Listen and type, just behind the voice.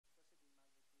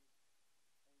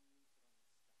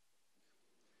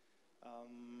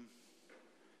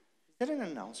Is there an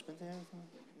announcement there?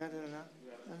 I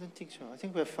don't think so. I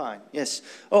think we're fine. Yes.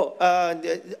 Oh,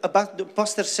 about the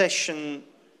poster session,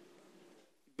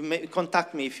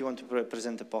 contact me if you want to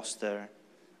present a poster.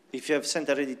 If you have sent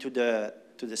already to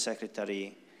the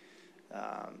secretary,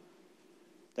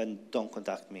 then don't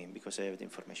contact me because I have the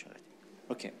information already.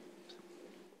 Okay.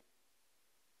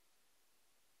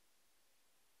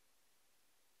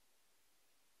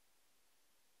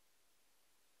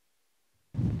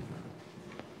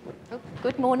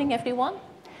 Good morning, everyone.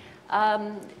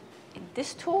 In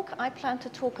this talk, I plan to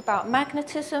talk about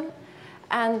magnetism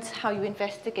and how you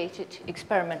investigate it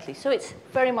experimentally. So it's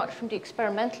very much from the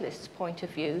experimentalist's point of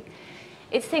view.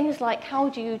 It's things like how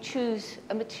do you choose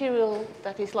a material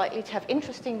that is likely to have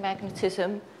interesting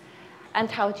magnetism,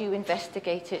 and how do you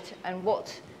investigate it, and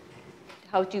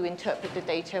how do you interpret the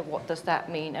data, what does that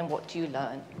mean, and what do you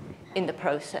learn in the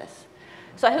process.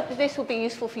 So I hope that this will be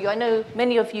useful for you. I know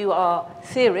many of you are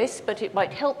theorists, but it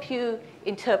might help you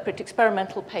interpret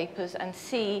experimental papers and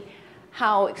see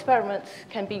how experiments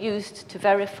can be used to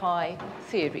verify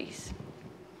theories.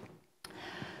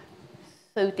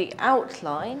 So the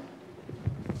outline,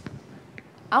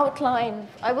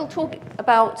 I will talk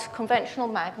about conventional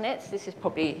magnets. This is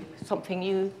probably something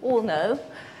you all know.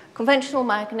 Conventional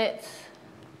magnets,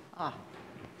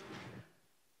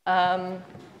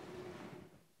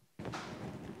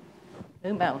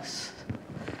 no mouse.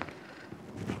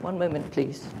 One moment,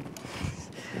 please.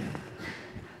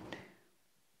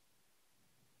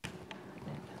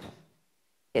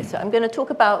 Yes, so I'm going to talk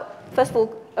about, first of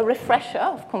all, a refresher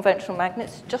of conventional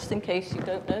magnets, just in case you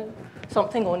don't know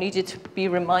something or needed to be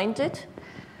reminded.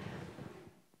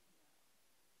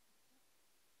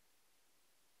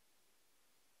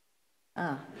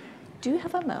 Do you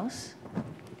have a mouse?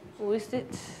 Or is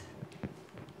it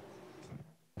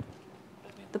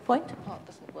the point? Oh, it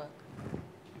doesn't work.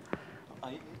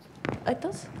 It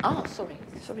does? Sorry.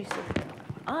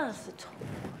 That's the top.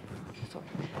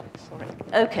 Sorry.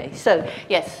 Okay, so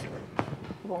yes,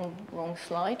 wrong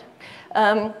slide.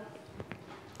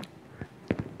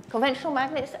 Conventional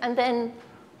magnets, and then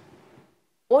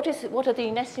what are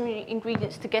the necessary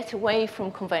ingredients to get away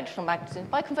from conventional magnetism?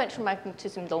 By conventional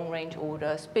magnetism, long-range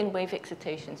order, spin wave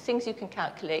excitations, things you can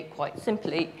calculate quite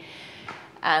simply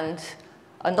and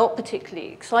are not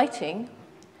particularly exciting.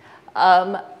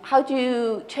 How do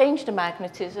you change the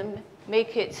magnetism,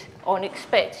 make it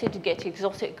unexpected, get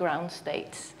exotic ground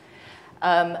states?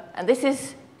 And this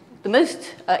is the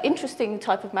most interesting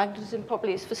type of magnetism,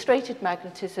 probably is frustrated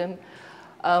magnetism,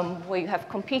 where you have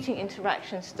competing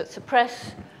interactions that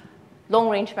suppress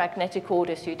long-range magnetic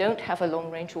order, so you don't have a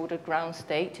long-range order ground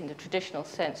state in the traditional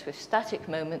sense with static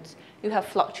moments. You have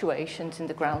fluctuations in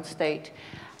the ground state,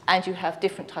 and you have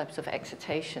different types of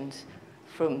excitations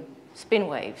from spin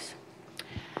waves.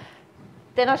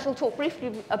 Then I shall talk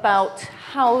briefly about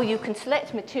how you can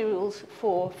select materials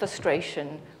for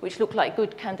frustration, which look like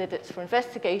good candidates for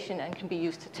investigation and can be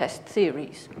used to test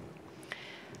theories.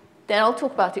 Then I'll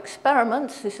talk about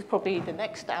experiments. This is probably the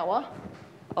next hour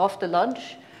after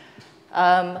lunch.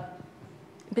 In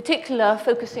particular,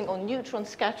 focusing on neutron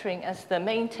scattering as the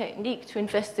main technique to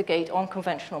investigate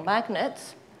unconventional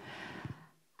magnets.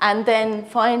 And then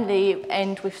finally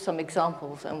end with some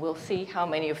examples, and we'll see how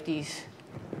many of these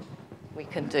we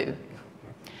can do.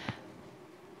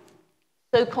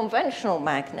 So conventional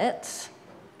magnets,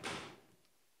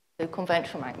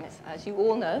 as you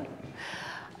all know,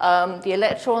 the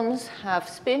electrons have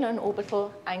spin and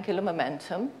orbital angular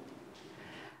momentum.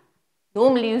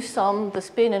 Normally you sum the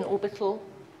spin and orbital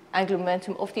angular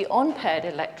momentum of the unpaired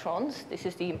electrons. This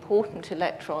is the important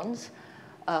electrons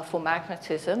for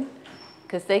magnetism,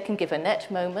 because they can give a net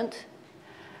moment,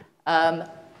 and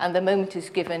the moment is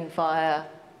given via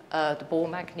the Bohr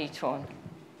magnetron.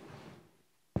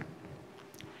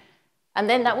 And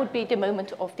then that would be the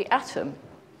moment of the atom.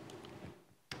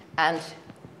 And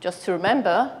just to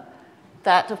remember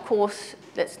that, of course,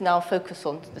 let's now focus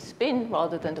on the spin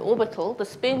rather than the orbital. The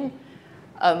spin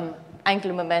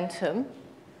angular momentum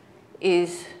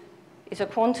is a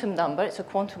quantum number, it's a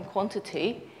quantum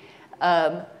quantity,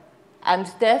 and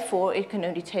therefore it can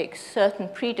only take certain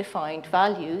predefined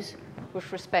values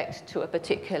with respect to a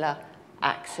particular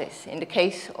axis. In the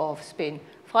case of spin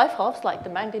 5/2, like the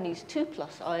manganese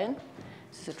 2+ ion,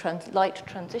 this is a light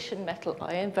transition metal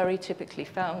ion, very typically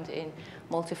found in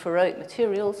multiferroic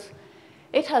materials.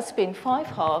 It has spin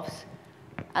 5/2,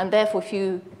 and therefore if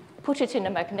you put it in a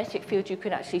magnetic field, you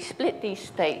can actually split these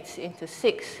states into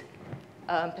 6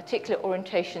 particular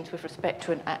orientations with respect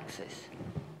to an axis.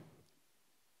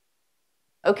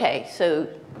 Okay, so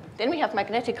Then we have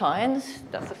magnetic ions.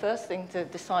 That's the first thing to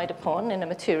decide upon in a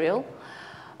material.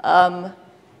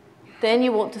 Then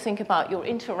you want to think about your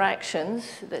interactions.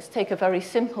 Let's take a very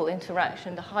simple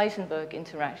interaction, the Heisenberg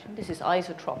interaction. This is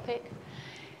isotropic.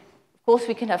 Of course,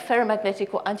 we can have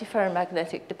ferromagnetic or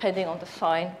antiferromagnetic depending on the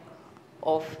sign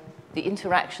of the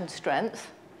interaction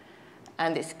strength.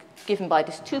 And it's given by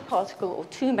this two-particle or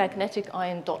two-magnetic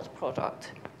ion dot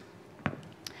product.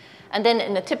 And then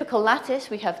in a typical lattice,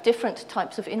 we have different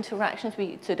types of interactions.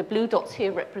 So the blue dots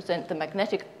here represent the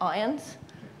magnetic ions.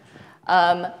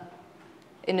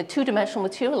 In a two-dimensional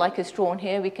material, like is drawn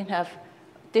here, we can have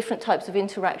different types of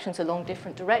interactions along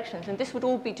different directions. And this would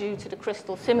all be due to the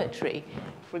crystal symmetry.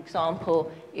 For example,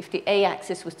 if the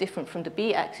A-axis was different from the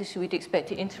B-axis, we'd expect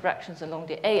the interactions along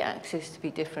the A-axis to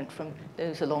be different from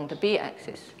those along the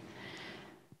B-axis.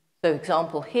 So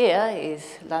example here is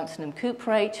lanthanum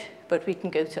cuprate, but we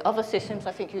can go to other systems.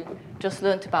 I think you just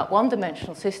learned about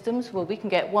one-dimensional systems, where we can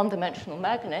get one-dimensional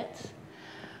magnets.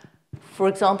 For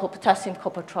example, potassium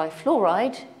copper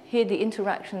trifluoride. Here the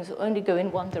interactions only go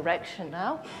in one direction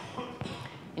now,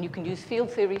 and you can use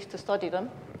field theories to study them.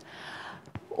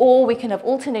 Or we can have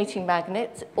alternating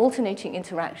magnets, alternating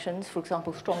interactions, for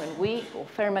example, strong and weak, or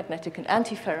ferromagnetic and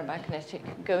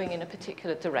antiferromagnetic, going in a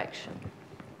particular direction.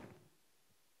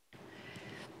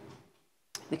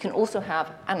 We can also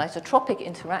have anisotropic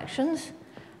interactions,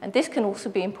 and this can also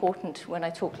be important when I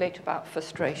talk later about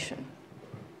frustration.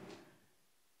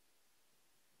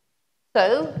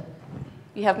 So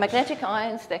you have magnetic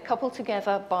ions, they're coupled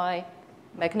together by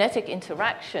magnetic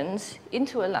interactions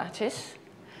into a lattice.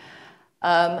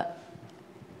 At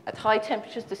high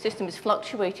temperatures, the system is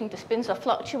fluctuating, the spins are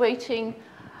fluctuating,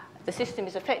 the system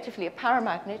is effectively a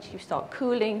paramagnet. You start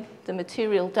cooling the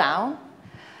material down.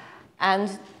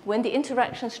 And when the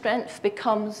interaction strength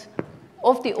becomes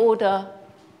of the order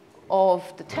of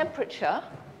the temperature,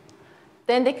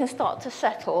 then they can start to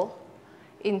settle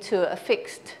into a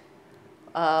fixed,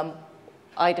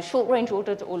 either short-range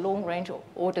ordered or long-range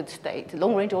ordered state. The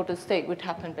long-range ordered state would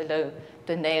happen below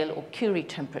the Néel or Curie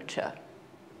temperature.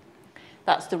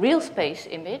 That's the real space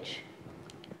image.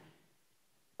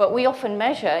 But we often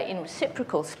measure in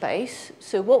reciprocal space.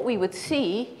 So what we would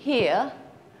see here,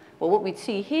 well, what we'd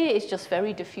see here is just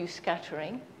very diffuse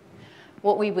scattering.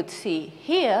 What we would see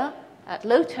here at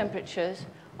low temperatures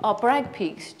are Bragg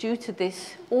peaks due to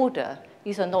this order.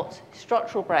 These are not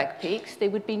structural Bragg peaks. They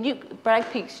would be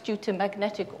Bragg peaks due to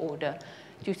magnetic order,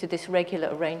 due to this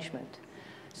regular arrangement.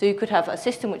 So you could have a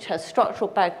system which has structural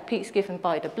Bragg peaks given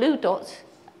by the blue dots,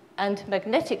 and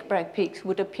magnetic Bragg peaks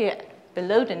would appear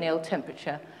below the Néel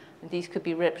temperature, and these could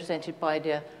be represented by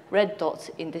the red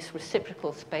dots in this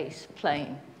reciprocal space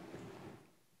plane.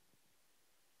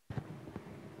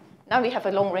 Now we have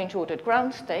a long-range ordered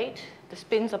ground state. The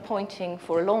spins are pointing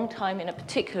for a long time in a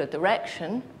particular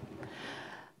direction.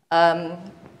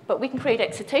 But we can create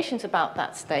excitations about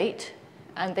that state,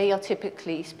 and they are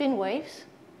typically spin waves.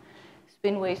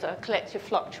 Spin waves are a collective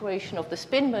fluctuation of the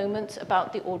spin moments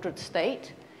about the ordered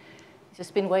state. These are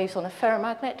spin waves on a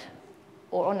ferromagnet,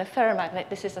 or on a ferromagnet,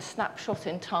 this is a snapshot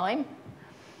in time.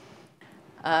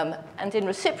 And in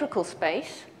reciprocal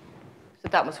space, so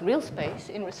that was real space,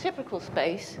 in reciprocal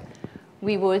space,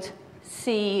 we would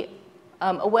see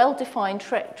a well-defined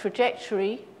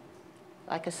trajectory,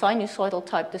 like a sinusoidal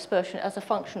type dispersion, as a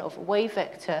function of wave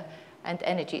vector and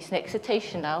energy. It's an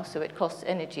excitation now, so it costs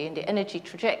energy, and the energy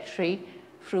trajectory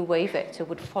through wave vector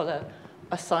would follow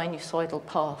a sinusoidal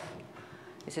path.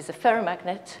 This is a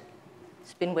ferromagnet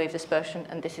spin wave dispersion,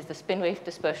 and this is the spin wave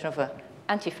dispersion of an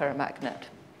antiferromagnet.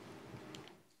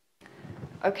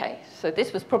 Okay, so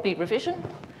this was probably revision.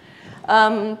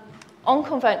 On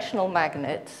conventional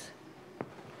magnets,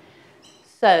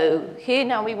 so here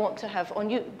now we want to have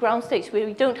on ground states where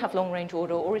we don't have long-range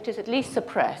order, or it is at least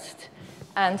suppressed,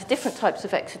 and different types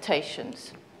of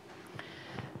excitations.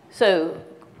 So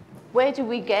where do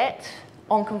we get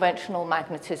unconventional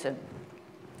magnetism?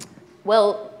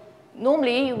 Well,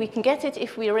 normally we can get it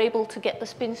if we are able to get the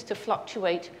spins to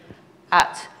fluctuate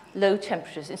at low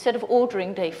temperatures. Instead of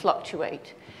ordering, they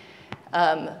fluctuate.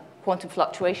 Quantum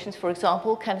fluctuations, for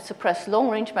example, can suppress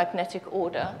long-range magnetic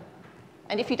order.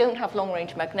 And if you don't have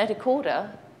long-range magnetic order,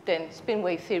 then spin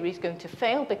wave theory is going to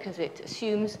fail because it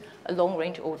assumes a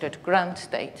long-range ordered ground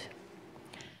state.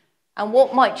 And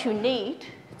what might you need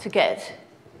to get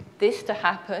this to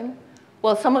happen?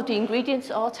 Well, some of the ingredients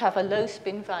are to have a low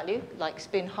spin value, like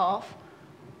spin half,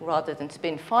 rather than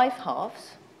spin 5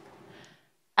 halves.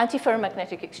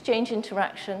 Antiferromagnetic exchange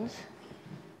interactions.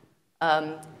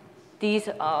 These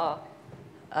are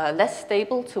less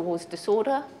stable towards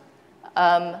disorder.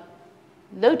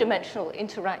 Low-dimensional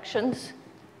interactions,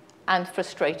 and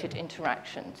frustrated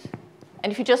interactions.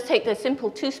 And if you just take the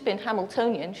simple two-spin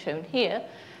Hamiltonian shown here,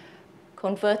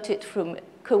 convert it from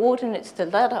coordinates to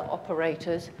ladder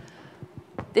operators,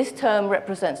 this term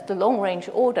represents the long-range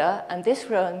order, and this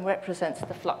term represents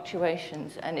the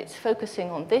fluctuations. And it's focusing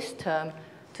on this term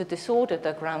to disorder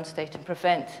the ground state and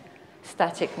prevent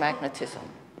static magnetism.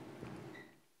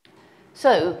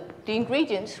 So the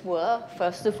ingredients were,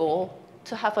 first of all,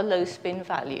 to have a low spin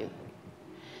value.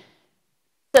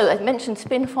 So as mentioned,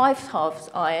 spin 5/2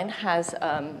 iron has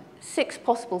 6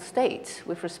 possible states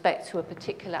with respect to a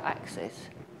particular axis.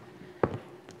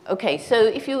 Okay, so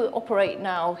if you operate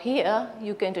now here,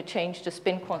 you're going to change the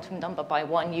spin quantum number by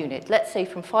 1 unit. Let's say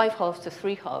from 5/2 to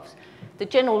 3/2. The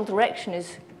general direction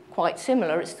is quite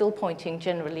similar. It's still pointing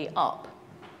generally up.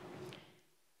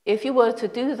 If you were to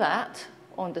do that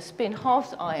on the spin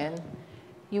 1/2 iron,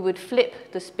 you would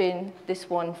flip the spin, this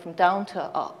one, from down to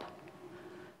up.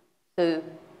 So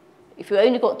if you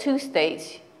only got 2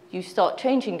 states, you start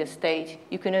changing the state,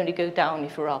 you can only go down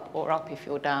if you're up or up if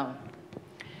you're down.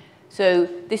 So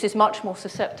this is much more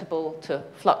susceptible to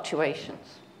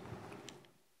fluctuations.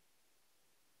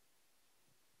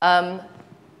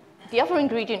 The other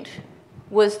ingredient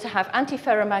was to have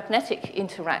antiferromagnetic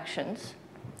interactions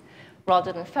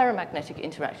rather than ferromagnetic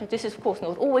interactions. This is, of course,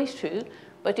 not always true,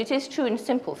 but it is true in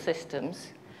simple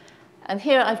systems. And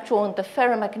here I've drawn the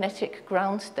ferromagnetic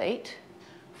ground state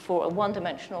for a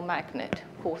one-dimensional magnet.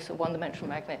 Of course, a one-dimensional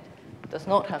magnet does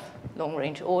not have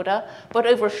long-range order, but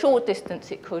over a short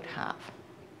distance it could have.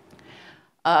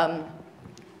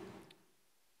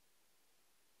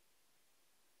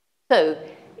 So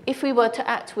if we were to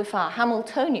act with our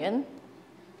Hamiltonian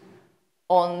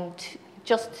on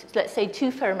just, let's say,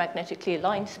 2 ferromagnetically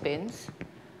aligned spins,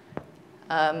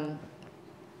 so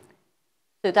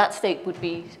that state would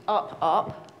be up,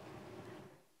 up,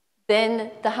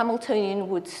 then the Hamiltonian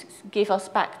would give us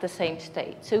back the same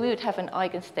state. So we would have an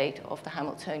eigenstate of the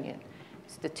Hamiltonian.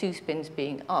 It's the 2 spins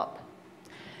being up.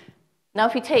 Now,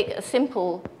 if we take a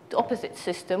simple opposite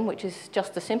system, which is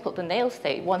just the nail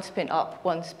state, 1 spin up,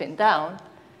 1 spin down,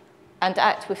 and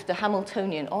act with the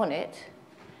Hamiltonian on it,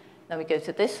 now we go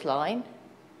to this line,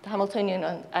 the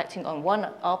Hamiltonian acting on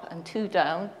 1 up and 2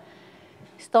 down,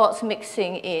 starts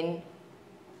mixing in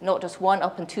not just 1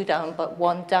 up and 2 down, but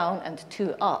 1 down and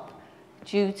 2 up,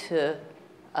 due to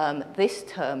this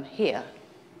term here.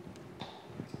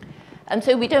 And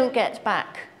so we don't get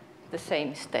back the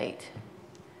same state.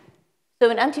 So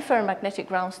an antiferromagnetic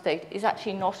ground state is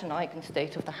actually not an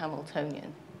eigenstate of the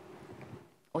Hamiltonian.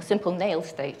 Or simple nail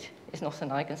state is not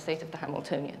an eigenstate of the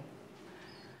Hamiltonian.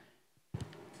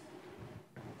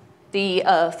 The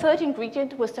third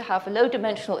ingredient was to have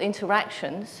low-dimensional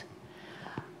interactions.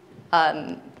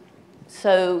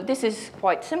 So this is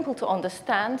quite simple to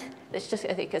understand. Let's just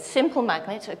take a simple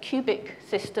magnet, a cubic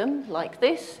system like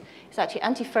this. It's actually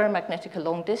antiferromagnetic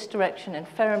along this direction and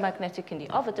ferromagnetic in the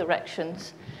other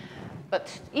directions.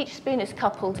 But each spin is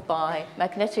coupled by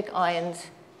magnetic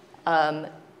ions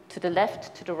to the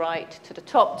left, to the right, to the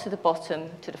top, to the bottom,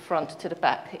 to the front, to the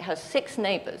back. It has 6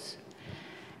 neighbors.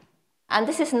 And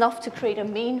this is enough to create a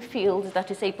mean field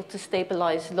that is able to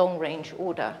stabilize long-range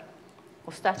order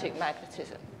or static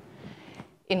magnetism.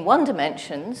 In 1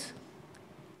 dimensions,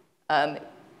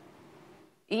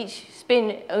 each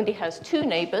spin only has 2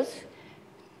 neighbors,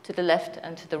 to the left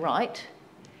and to the right,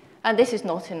 and this is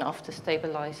not enough to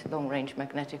stabilize long-range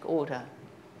magnetic order.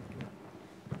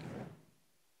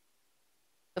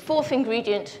 The fourth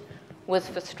ingredient was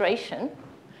frustration,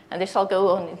 and this I'll go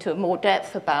on into more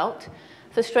depth about.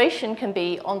 Frustration can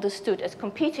be understood as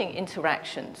competing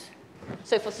interactions.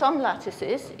 So for some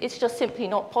lattices, it's just simply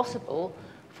not possible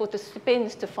for the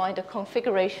spins to find a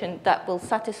configuration that will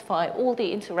satisfy all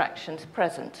the interactions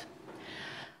present.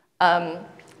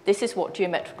 This is what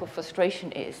geometrical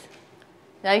frustration is.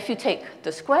 Now, if you take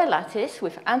the square lattice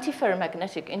with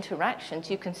antiferromagnetic interactions,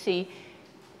 you can see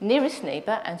nearest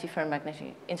neighbor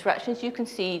antiferromagnetic interactions, you can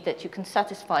see that you can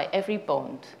satisfy every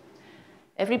bond.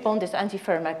 Every bond is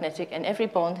antiferromagnetic, and every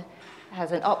bond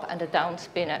has an up and a down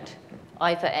spin at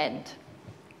either end.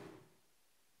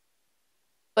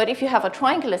 But if you have a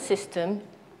triangular system,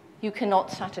 you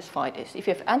cannot satisfy this. If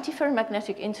you have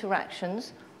antiferromagnetic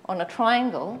interactions on a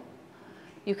triangle,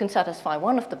 you can satisfy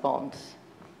one of the bonds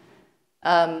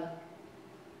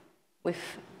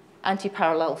with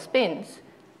antiparallel spins.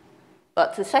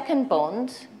 But the second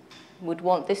bond would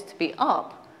want this to be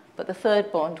up, but the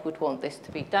third bond would want this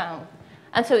to be down.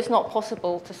 And so it's not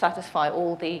possible to satisfy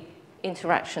all the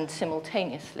interactions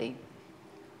simultaneously.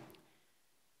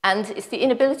 And it's the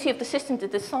inability of the system to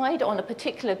decide on a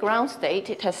particular ground state.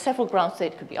 It has several ground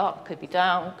states. It could be up, could be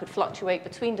down, could fluctuate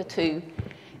between the two.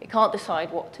 It can't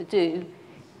decide what to do,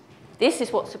 this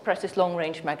is what suppresses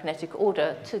long-range magnetic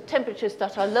order to temperatures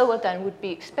that are lower than would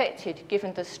be expected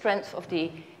given the strength of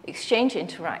the exchange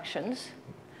interactions.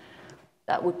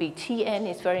 That would be Tn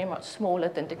is very much smaller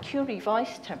than the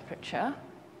Curie-Weiss temperature.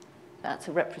 That's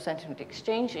a representative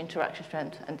exchange interaction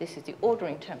strength, and this is the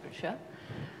ordering temperature.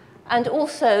 And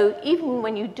also, even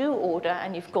when you do order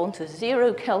and you've gone to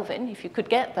 0 Kelvin, if you could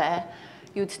get there,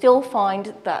 you'd still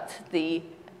find that the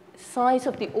size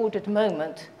of the ordered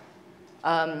moment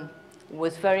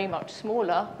was very much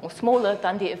smaller, or smaller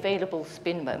than the available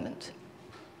spin moment.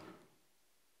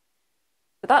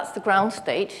 So that's the ground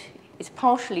state. It's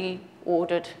partially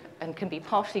ordered and can be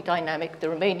partially dynamic. The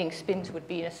remaining spins would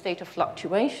be in a state of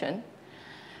fluctuation.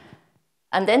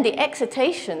 And then the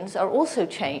excitations are also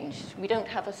changed. We don't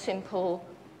have a simple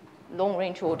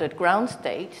long-range ordered ground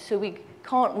state, so we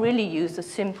can't really use a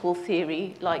simple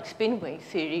theory like spin wave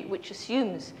theory, which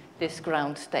assumes this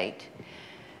ground state.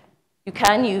 You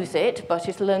can use it, but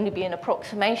it'll only be an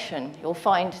approximation. You'll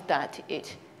find that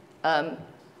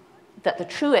that the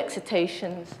true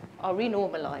excitations are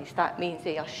renormalized. That means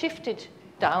they are shifted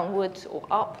downwards or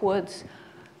upwards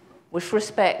with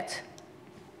respect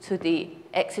to the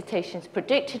excitations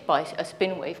predicted by a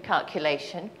spin wave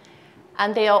calculation,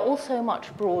 and they are also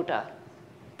much broader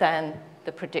than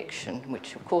the prediction,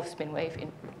 which of course spin wave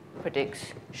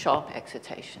predicts sharp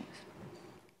excitations.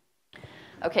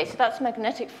 Okay, so that's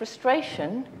magnetic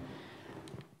frustration.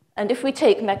 And if we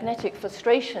take magnetic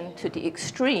frustration to the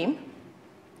extreme,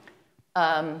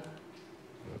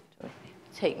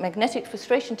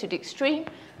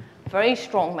 very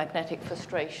strong magnetic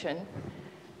frustration,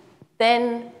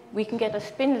 then we can get a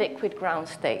spin liquid ground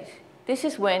state. This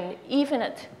is when even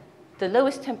at the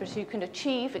lowest temperature you can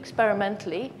achieve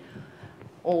experimentally,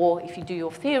 or if you do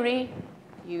your theory,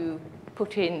 you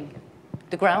put in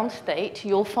the ground state,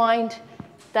 you'll find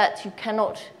that you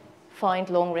cannot find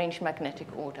long-range magnetic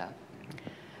order.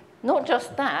 Not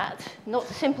just that, not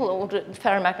simple order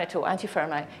ferromagnet or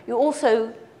antiferromagnet, you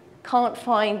also can't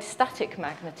find static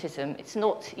magnetism. It's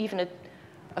not even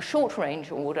a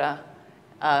short-range order.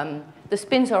 The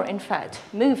spins are, in fact,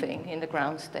 moving in the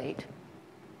ground state.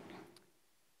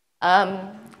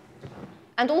 And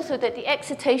also that the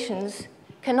excitations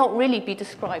cannot really be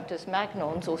described as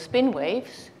magnons or spin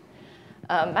waves.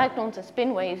 Magnons and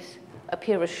spin waves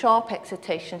appear as sharp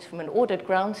excitations from an ordered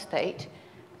ground state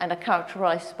and are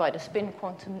characterized by the spin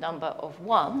quantum number of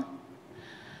 1.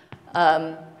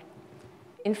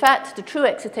 In fact, the true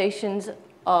excitations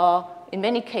are, in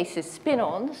many cases,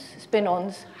 spin-ons.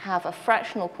 Spin-ons have a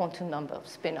fractional quantum number of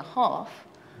spin 1/2,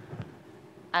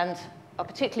 and are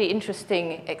particularly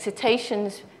interesting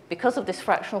excitations because of this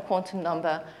fractional quantum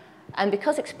number, and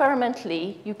because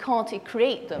experimentally you can't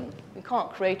create them. You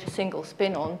can't create a single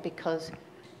spin-on because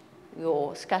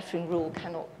your scattering rule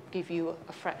cannot give you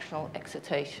a fractional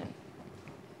excitation.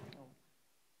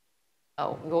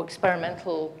 Your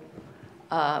experimental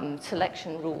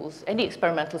selection rules, any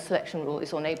experimental selection rule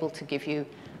is unable to give you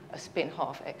a spin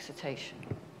 1/2 excitation.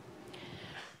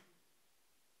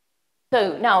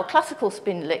 So now classical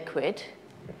spin liquid.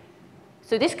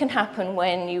 So this can happen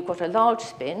when you've got a large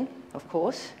spin, of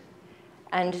course,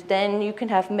 and then you can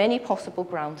have many possible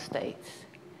ground states.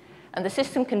 And the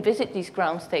system can visit these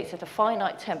ground states at a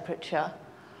finite temperature.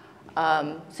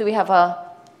 So we have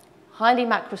a highly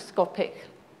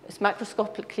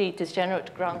macroscopically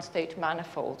degenerate ground state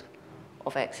manifold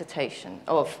of excitation,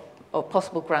 of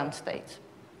possible ground states.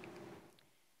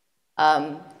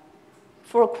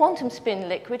 For a quantum spin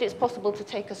liquid, it's possible to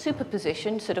take a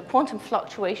superposition, so the quantum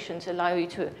fluctuations allow you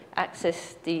to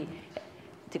access the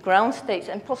ground states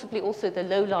and possibly also the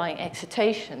low-lying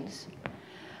excitations.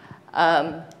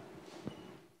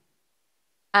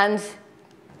 And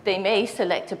they may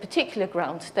select a particular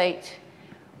ground state,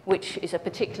 which is a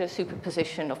particular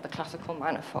superposition of the classical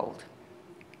manifold.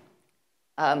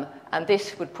 And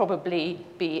this would probably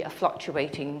be a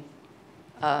fluctuating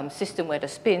system where the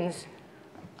spins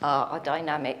are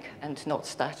dynamic and not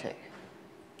static.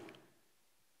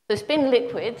 So spin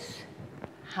liquids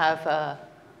have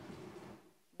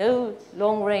no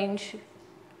long-range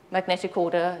magnetic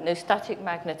order, no static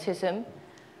magnetism,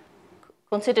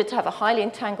 considered to have a highly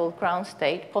entangled ground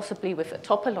state, possibly with a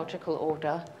topological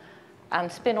order, and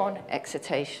spin-on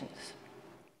excitations.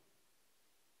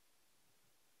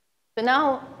 So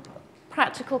now,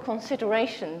 practical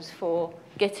considerations for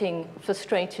getting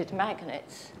frustrated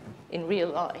magnets in real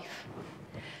life.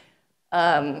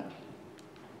 There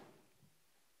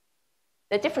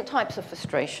are different types of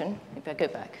frustration. If I go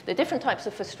back, there are different types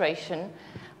of frustration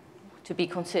to be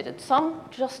considered. Some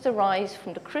just arise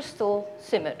from the crystal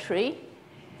symmetry.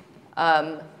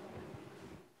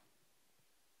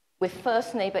 with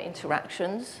first neighbor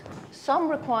interactions. Some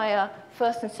require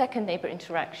first and second neighbor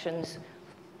interactions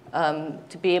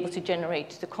to be able to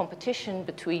generate the competition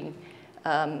between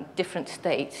different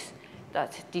states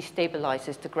that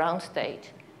destabilizes the ground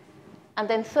state. And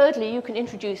then thirdly, you can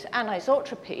introduce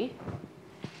anisotropy,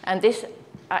 and this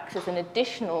acts as an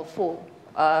additional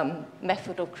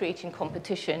method of creating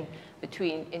competition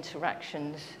between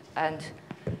interactions and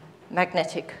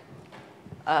magnetic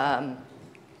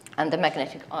and the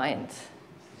magnetic ions.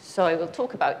 So I will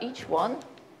talk about each one.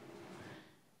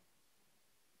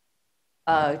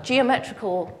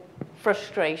 Geometrical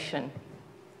frustration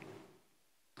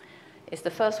is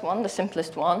the first one, the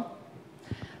simplest one.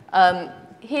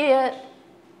 Here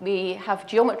we have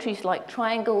geometries like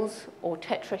triangles or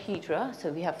tetrahedra.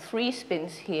 So we have 3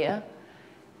 spins here.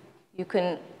 You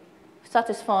can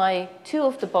satisfy 2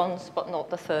 of the bonds, but not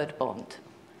the 3rd bond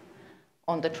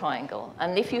on the triangle.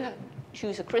 And if you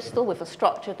choose a crystal with a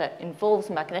structure that involves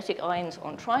magnetic ions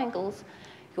on triangles,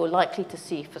 you're likely to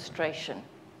see frustration.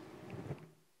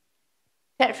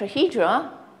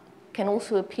 Tetrahedra can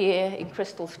also appear in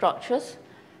crystal structures.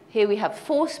 Here we have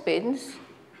 4 spins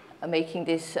making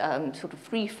this sort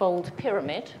of 3-fold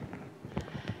pyramid.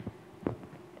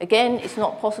 Again, it's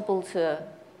not possible to,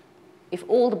 if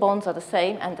all the bonds are the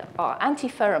same and are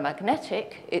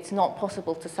antiferromagnetic, it's not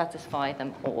possible to satisfy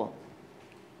them all.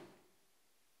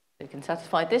 You can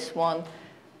satisfy this one,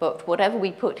 but whatever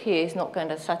we put here is not going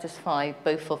to satisfy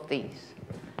both of these.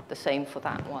 The same for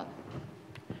that one.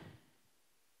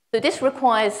 So this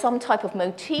requires some type of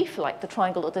motif like the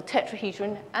triangle or the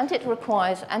tetrahedron, and it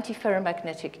requires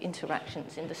antiferromagnetic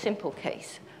interactions in the simple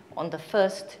case on the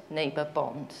first neighbor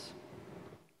bonds.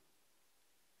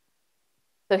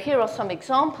 So here are some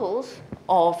examples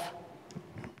of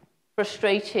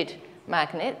frustrated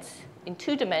magnets. In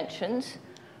 2 dimensions,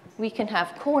 we can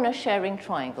have corner-sharing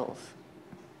triangles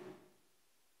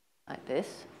like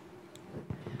this.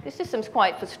 This system's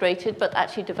quite frustrated, but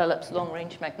actually develops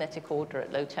long-range magnetic order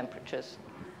at low temperatures.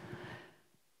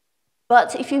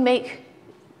 But if you make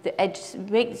the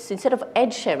instead of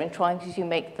edge-sharing triangles, you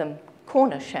make them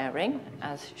corner-sharing,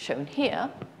 as shown here,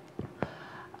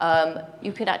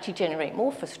 you can actually generate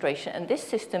more frustration, and this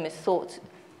system is thought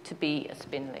to be a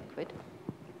spin liquid.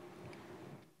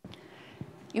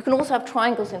 You can also have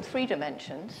triangles in 3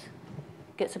 dimensions.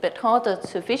 It gets a bit harder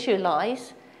to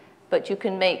visualize, but you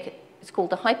can make, it's called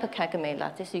the hyperkagome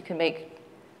lattice. You can make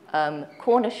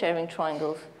corner-sharing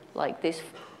triangles like this,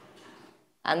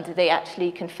 and they actually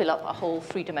can fill up a whole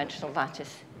 3-dimensional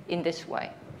lattice in this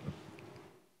way.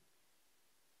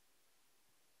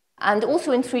 And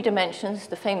also in 3 dimensions,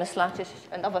 the famous lattice,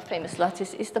 another famous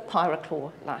lattice, is the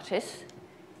pyrochlore lattice.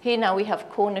 Here now we have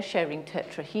corner-sharing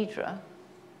tetrahedra.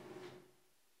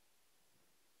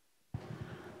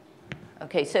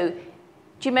 Okay, so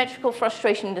geometrical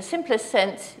frustration in the simplest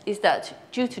sense is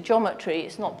that due to geometry,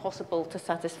 it's not possible to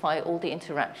satisfy all the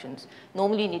interactions.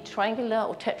 Normally you need triangular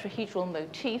or tetrahedral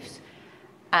motifs,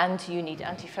 and you need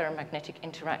antiferromagnetic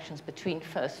interactions between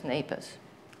first neighbors.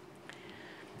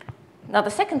 Now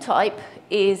the second type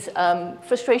is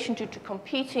frustration due to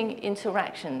competing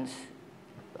interactions.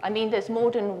 I mean, there's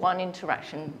more than one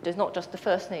interaction. There's not just the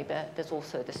first neighbor, there's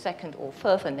also the second or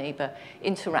further neighbor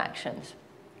interactions.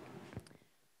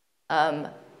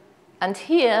 And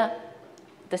here,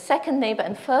 the second neighbor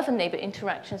and further neighbor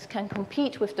interactions can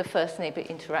compete with the first neighbor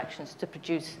interactions to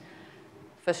produce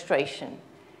frustration.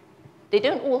 They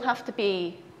don't all have to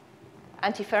be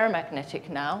antiferromagnetic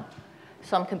now.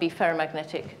 Some can be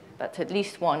ferromagnetic, but at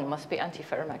least one must be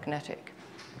antiferromagnetic.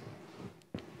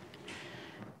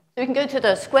 So we can go to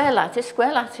the square lattice.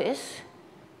 Square lattice,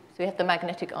 so we have the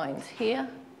magnetic ions here.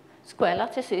 Square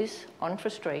lattice is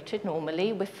unfrustrated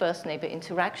normally with first neighbor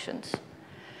interactions.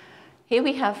 Here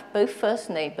we have both first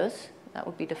neighbors. That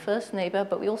would be the first neighbor,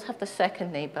 but we also have the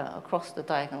second neighbor across the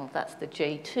diagonal. That's the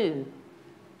J2.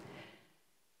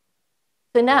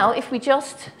 So now, if we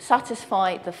just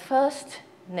satisfy the first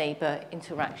neighbor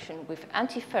interaction with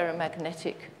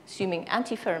antiferromagnetic, assuming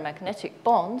antiferromagnetic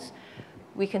bonds,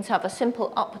 we can have a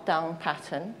simple up-down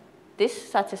pattern. This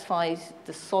satisfies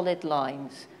the solid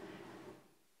lines,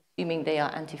 assuming they are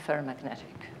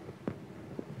antiferromagnetic.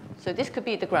 So this could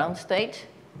be the ground state.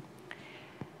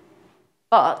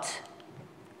 But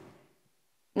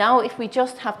now if we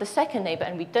just have the second neighbor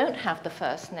and we don't have the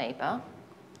first neighbor,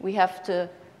 we have to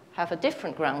have a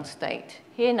different ground state.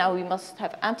 Here now we must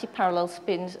have antiparallel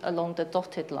spins along the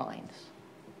dotted lines.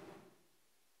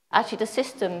 Actually, the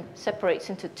system separates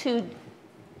into 2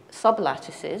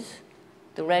 sublattices,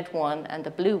 the red one and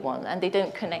the blue one, and they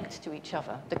don't connect to each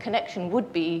other. The connection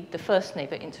would be the first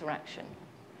neighbor interaction.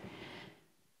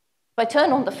 If I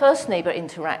turn on the first neighbor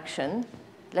interaction,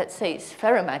 let's say it's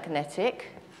ferromagnetic,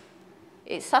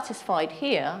 it's satisfied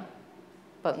here,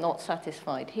 but not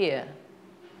satisfied here.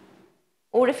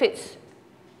 Or if it's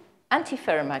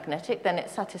antiferromagnetic, then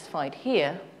it's satisfied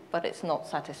here, but it's not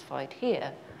satisfied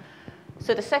here.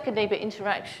 So the second neighbor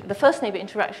interaction, the first neighbor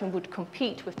interaction would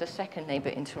compete with the second neighbor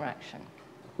interaction.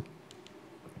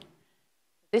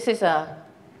 This is a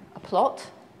plot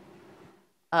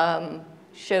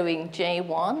showing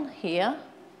J1 here.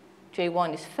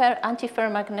 J1 is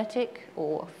antiferromagnetic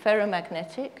or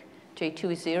ferromagnetic.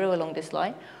 J2 is 0 along this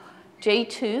line.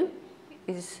 J2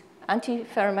 is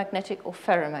antiferromagnetic or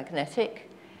ferromagnetic,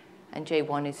 and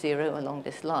J1 is 0 along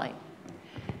this line.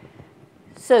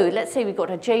 So let's say we've got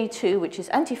a J2, which is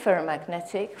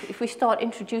antiferromagnetic. If we start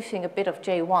introducing a bit of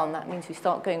J1, that means we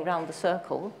start going round the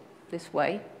circle this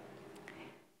way.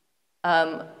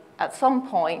 At some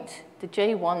point, the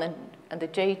J1 and the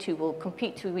J2 will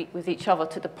compete with each other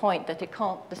to the point that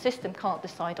the system can't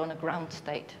decide on a ground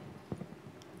state.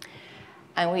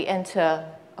 And we enter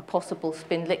a possible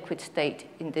spin liquid state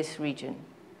in this region.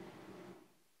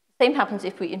 The same happens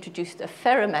if we introduced a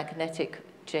ferromagnetic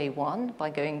J1 by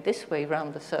going this way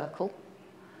around the circle.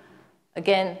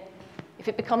 Again, if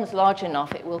it becomes large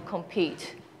enough, it will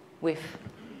compete with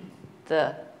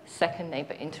the second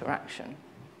neighbor interaction.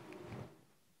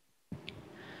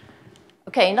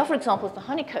 Okay, another example is the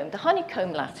honeycomb. The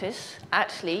honeycomb lattice,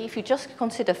 actually, if you just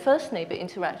consider first neighbor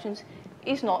interactions,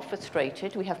 is not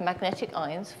frustrated. We have magnetic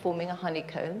ions forming a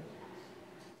honeycomb.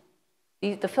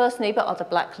 The first neighbor are the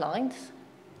black lines.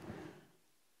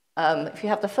 If you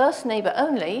have the first neighbor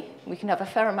only, we can have a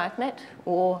ferromagnet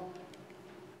or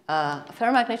an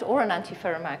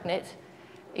antiferromagnet.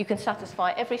 You can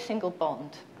satisfy every single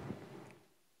bond.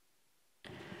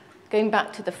 Going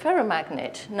back to the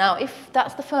ferromagnet, now if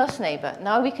that's the first neighbor,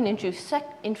 now we can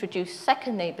introduce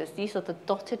second neighbors. These are the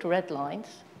dotted red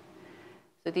lines.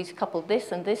 So these couple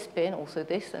this and this spin, also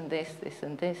this and this, this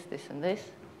and this, this and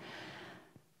this.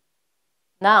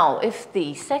 Now, if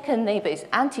the second neighbor is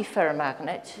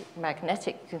antiferromagnetic,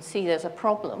 you can see there's a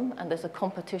problem, and there's a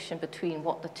competition between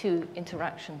what the two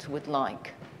interactions would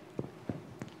like.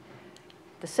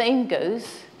 The same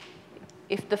goes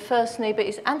if the first neighbor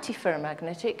is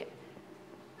antiferromagnetic,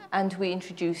 and we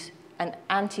introduce an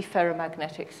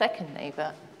antiferromagnetic second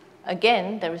neighbor.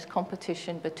 Again, there is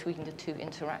competition between the two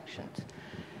interactions.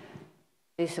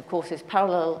 This, of course, is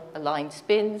parallel aligned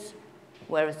spins,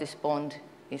 whereas this bond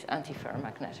is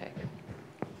antiferromagnetic.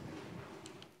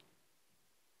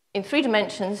 In 3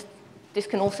 dimensions, this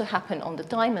can also happen on the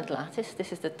diamond lattice.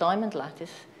 This is the diamond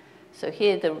lattice. So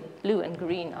here, the blue and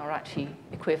green are actually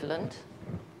equivalent.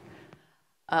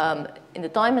 In the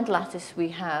diamond lattice, we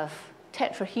have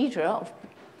tetrahedra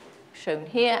shown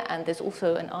here, and there's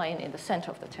also an ion in the center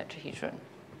of the tetrahedron.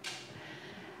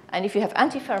 And if you have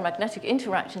antiferromagnetic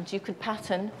interactions, you could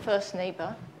pattern first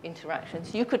neighbor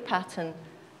interactions. You could pattern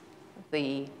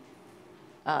the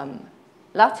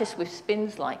lattice with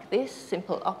spins like this,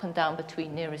 simple up and down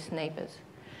between nearest neighbors.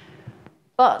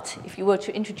 But if you were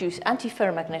to introduce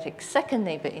antiferromagnetic second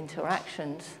neighbor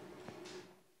interactions,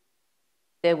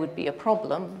 there would be a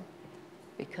problem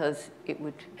because it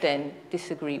would then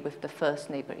disagree with the first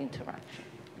neighbor interaction.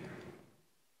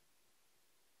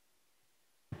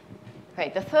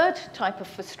 Okay, the third type of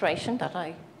frustration that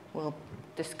I will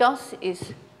discuss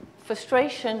is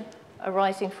frustration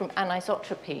arising from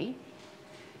anisotropy.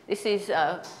 This is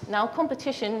now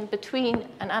competition between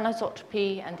an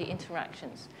anisotropy and the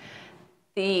interactions.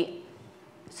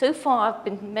 So far, I've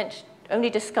been only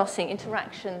discussing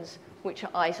interactions which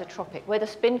are isotropic, where the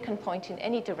spin can point in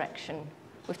any direction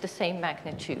with the same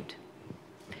magnitude.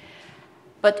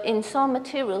 But in some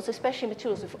materials, especially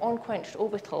materials with unquenched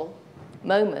orbital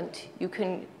moment, you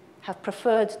can have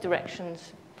preferred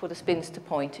directions for the spins to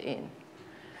point in.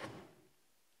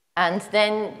 And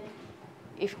then,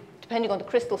 depending on the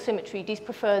crystal symmetry, these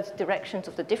preferred directions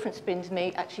of the different spins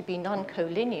may actually be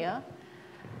non-collinear,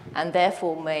 and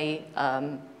therefore may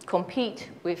compete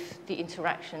with the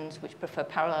interactions which prefer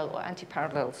parallel or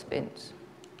antiparallel spins.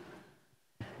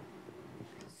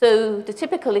 So the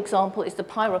typical example is the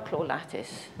pyrochlore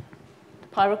lattice. The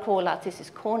pyrochlore lattice is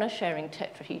corner-sharing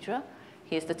tetrahedra.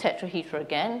 Here's the tetrahedra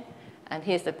again, and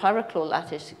here's the pyrochlore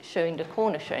lattice showing the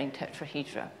corner-sharing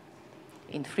tetrahedra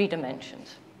in 3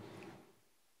 dimensions.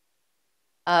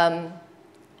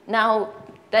 Now,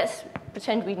 let's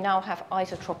pretend we now have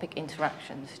isotropic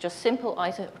interactions, just simple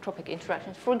isotropic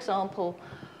interactions, for example,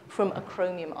 from a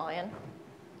chromium ion.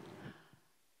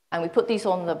 And we put these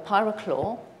on the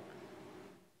pyrochlore.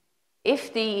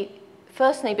 If the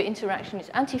first neighbor interaction is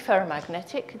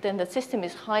antiferromagnetic, then the system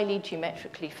is highly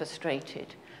geometrically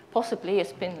frustrated. possibly a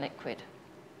spin liquid.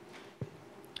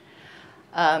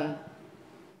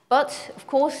 But, of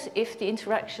course, if the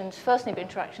interactions, first neighbor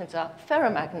interactions are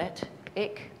ferromagnetic,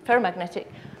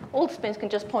 all the spins can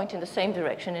just point in the same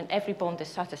direction and every bond is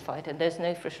satisfied and there's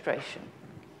no frustration.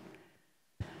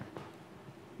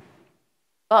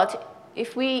 But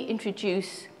if we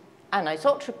introduce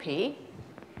anisotropy,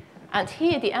 and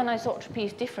here the anisotropy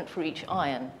is different for each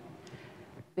ion.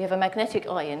 We have a magnetic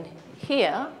ion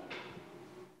here,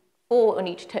 4 on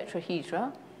each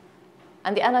tetrahedra,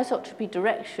 and the anisotropy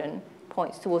direction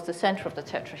points towards the center of the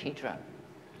tetrahedra.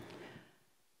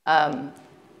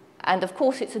 And of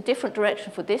course, it's a different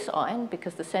direction for this ion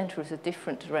because the center is a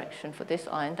different direction for this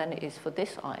ion than it is for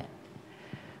this ion.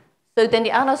 So then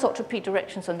the anisotropy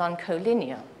directions are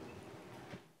non-collinear.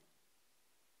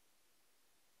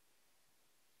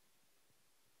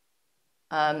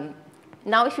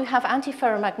 Now, if you have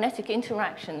antiferromagnetic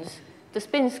interactions, the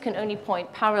spins can only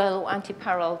point parallel or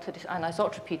anti-parallel to this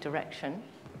anisotropy direction.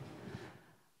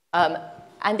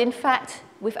 And in fact,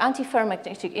 with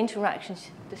antiferromagnetic interactions,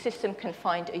 the system can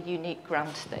find a unique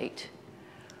ground state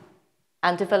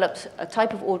and develops a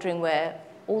type of ordering where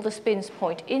all the spins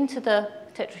point into the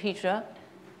tetrahedra,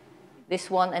 this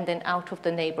one, and then out of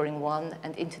the neighboring one,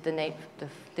 and into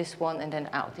this one, and then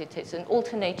out. It's an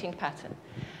alternating pattern.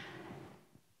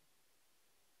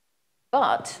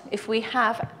 But if we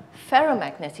have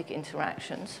ferromagnetic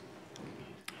interactions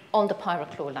on the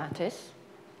pyrochlore lattice,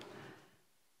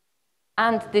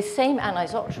 and this same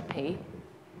anisotropy,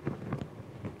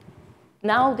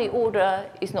 now the order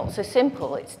is not so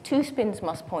simple. It's 2 spins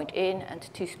must point in and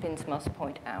 2 spins must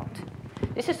point out.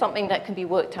 This is something that can be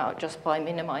worked out just by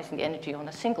minimizing the energy on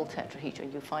a single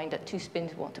tetrahedron. You find that 2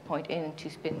 spins want to point in and 2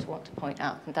 spins want to point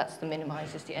out, and that's the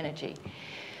minimizes the energy.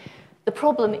 The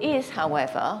problem is,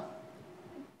 however,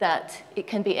 that it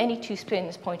can be any 2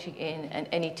 spins pointing in and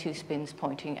any 2 spins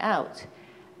pointing out.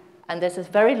 And there's a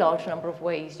very large number of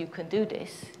ways you can do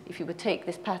this. If you would take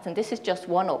this pattern, this is just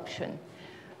one option.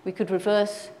 We could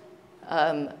reverse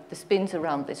the spins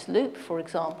around this loop, for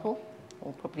example,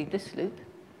 or probably this loop.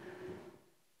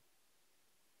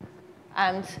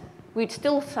 And we'd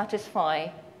still satisfy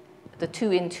the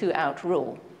 2 in, 2 out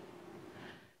rule.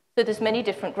 So there's many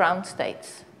different ground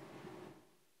states.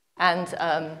 And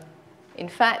in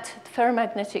fact,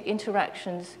 ferromagnetic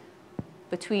interactions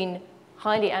between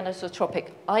highly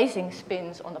anisotropic Ising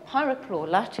spins on the pyrochlore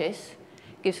lattice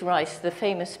gives rise to the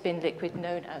famous spin liquid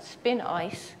known as spin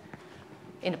ice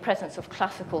in the presence of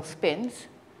classical spins,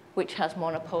 which has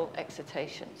monopole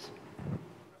excitations.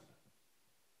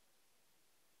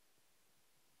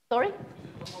 Sorry?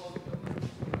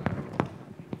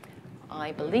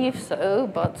 I believe so,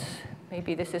 but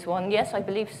maybe this is one. Yes, I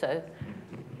believe so.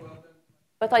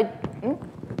 But I...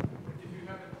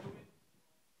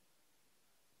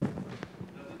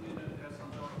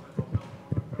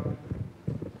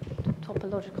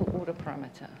 Topological order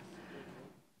parameter.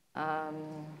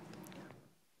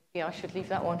 Yeah, I should leave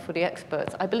that one for the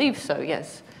experts. I believe so,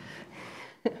 yes.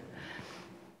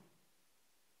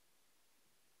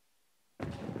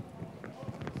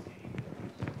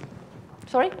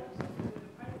 Sorry?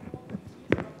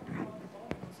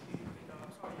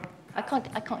 I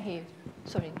can't hear you.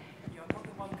 Sorry.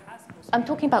 I'm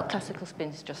talking about classical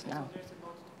spins just now.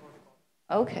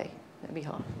 Okay, there we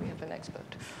are. We have an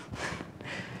expert.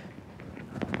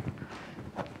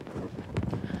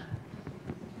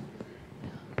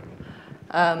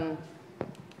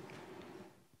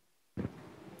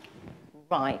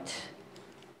 Right.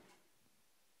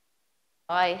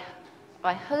 I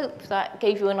hope that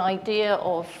gave you an idea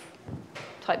of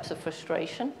types of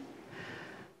frustration.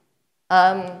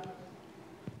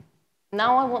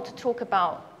 Now I want to talk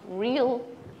about real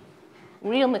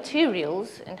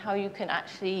materials and how you can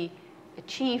actually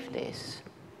achieve this.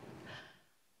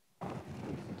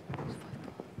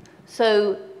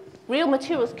 So real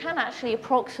materials can actually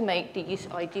approximate these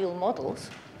ideal models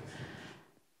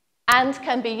and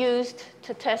can be used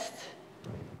to test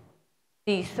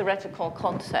these theoretical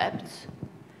concepts.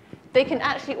 They can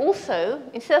actually also,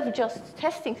 instead of just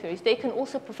testing theories, they can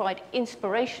also provide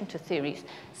inspiration to theories.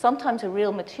 Sometimes a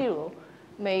real material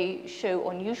may show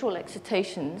unusual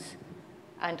excitations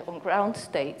and on ground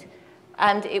state,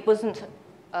 and it wasn't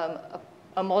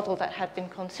a model that had been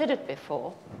considered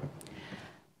before.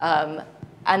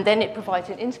 And then it provides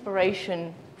an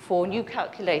inspiration for new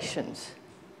calculations.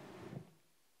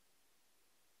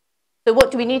 So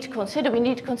what do we need to consider? We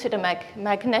need to consider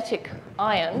magnetic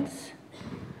ions.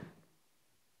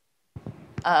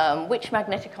 Which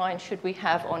magnetic ion should we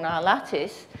have on our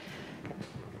lattice?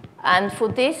 And for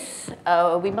this,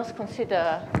 we must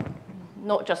consider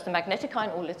not just the magnetic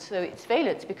ion, also its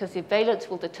valence, because the valence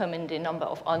will determine the number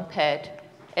of unpaired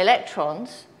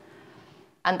electrons,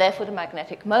 and therefore the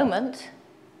magnetic moment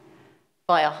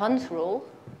via Hund's rule.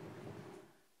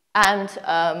 And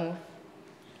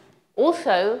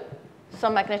also,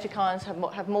 some magnetic ions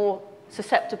have more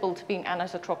susceptible to being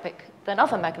anisotropic than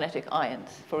other magnetic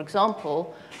ions. For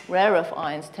example, rare earth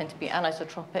ions tend to be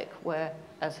anisotropic,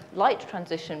 whereas light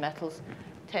transition metals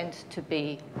tend to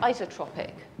be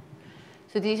isotropic.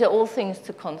 So these are all things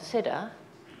to consider.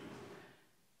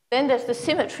 Then there's the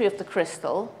symmetry of the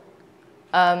crystal.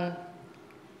 So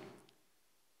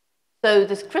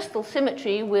this crystal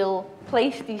symmetry will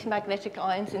place these magnetic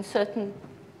ions in certain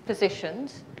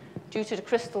positions due to the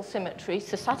crystal symmetry,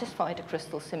 to satisfy the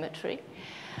crystal symmetry.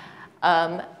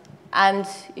 And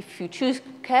if you choose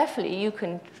carefully, you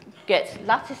can get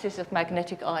lattices of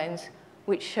magnetic ions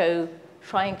which show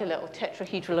triangular or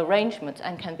tetrahedral arrangements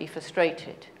and can be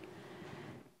frustrated.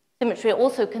 Symmetry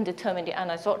also can determine the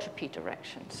anisotropy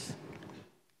directions.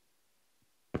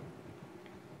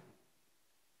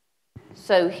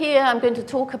 So here I'm going to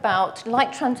talk about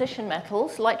light transition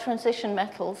metals. Light transition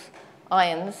metals,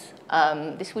 ions,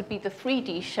 this would be the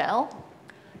 3D shell.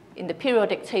 In the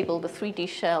periodic table, the 3D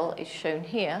shell is shown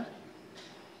here.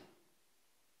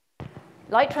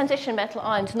 Light transition metal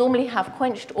ions normally have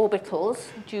quenched orbitals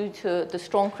due to the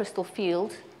strong crystal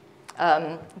field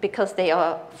because they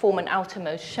form an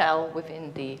outermost shell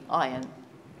within the ion.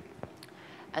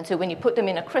 And so when you put them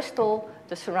in a crystal,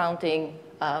 the surrounding,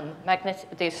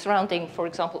 for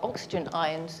example, oxygen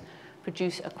ions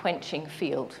produce a quenching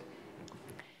field.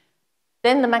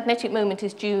 Then the magnetic moment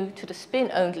is due to the spin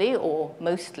only, or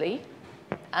mostly,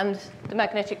 and the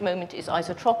magnetic moment is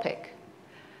isotropic.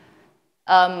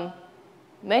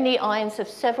 Many ions have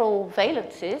several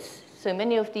valences, so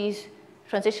many of these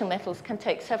transition metals can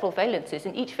take several valences,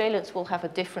 and each valence will have a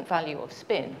different value of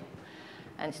spin.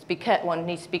 And one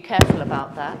needs to be careful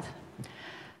about that.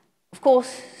 Of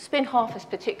course, spin half is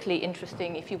particularly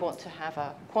interesting if you want to have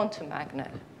a quantum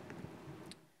magnet.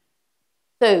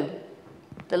 So,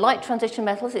 the light transition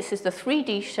metals, this is the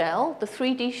 3D shell. The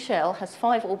 3D shell has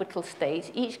 5 orbital states.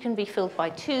 Each can be filled by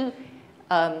two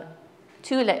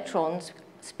electrons,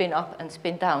 spin up and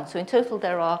spin down. So in total,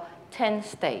 there are 10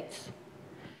 states.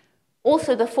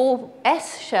 Also, the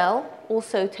 4s shell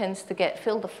also tends to get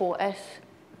filled. The 4s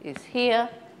is here,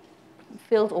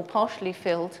 filled or partially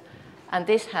filled, and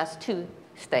this has 2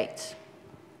 states.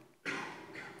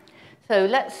 So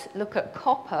let's look at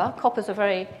copper. Copper is a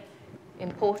very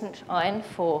important ion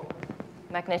for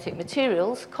magnetic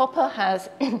materials. Copper has,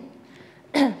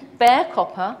 bare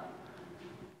copper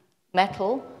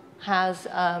metal has,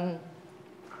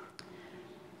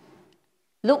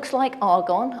 looks like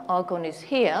argon. Argon is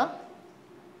here.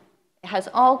 It has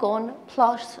argon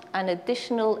plus an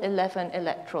additional 11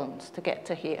 electrons to get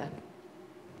to here.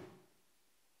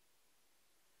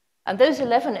 And those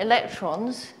 11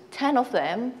 electrons, 10 of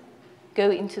them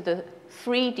go into the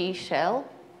 3D shell,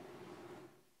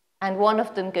 and 1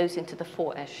 of them goes into the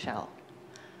 4s shell.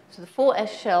 So the 4s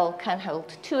shell can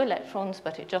hold 2 electrons,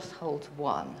 but it just holds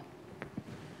 1.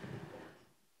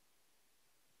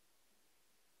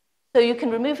 So you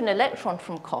can remove an electron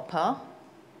from copper.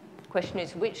 The question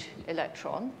is, which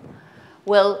electron?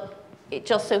 Well, it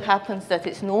just so happens that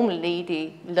it's normally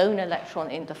the lone electron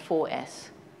in the 4s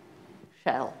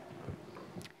shell.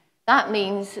 That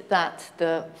means that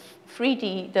the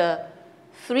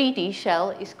 3D shell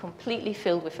is completely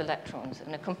filled with electrons,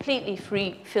 and a completely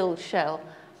filled shell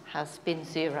has spin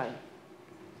 0,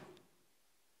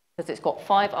 because it's got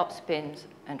 5 up spins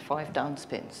and 5 down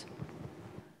spins.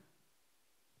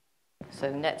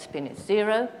 So net spin is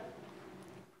 0.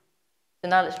 So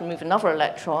now let's remove another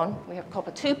electron. We have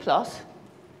copper 2+. So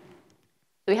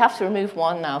we have to remove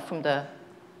 1 now from the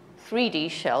 3D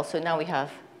shell. So now we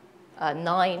have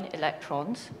 9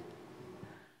 electrons.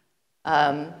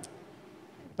 9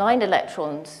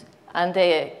 electrons, and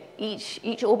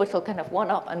each orbital can have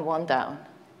 1 up and 1 down.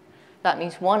 That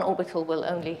means 1 orbital will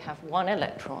only have 1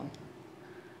 electron,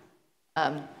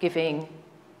 giving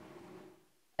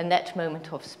a net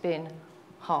moment of spin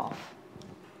half.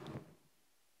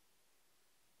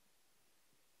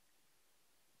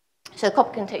 So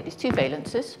copper can take these 2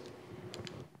 valences.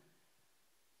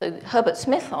 So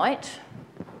Herbert-Smithite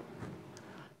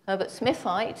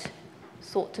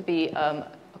thought to be a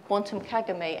quantum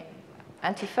Kagame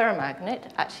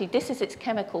antiferromagnet. Actually, this is its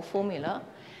chemical formula.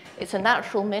 It's a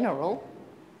natural mineral,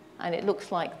 and it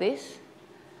looks like this,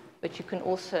 but you can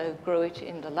also grow it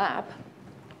in the lab.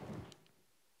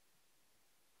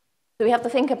 So we have to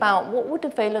think about what would the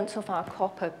valence of our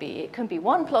copper be. It can be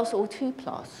 1+ or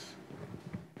 2+.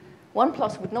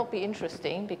 1+ would not be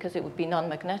interesting because it would be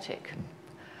non-magnetic.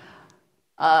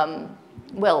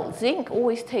 Well, zinc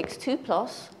always takes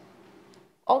 2+,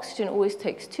 oxygen always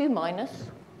takes 2-,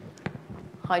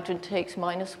 hydrogen takes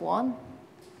 -1,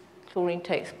 chlorine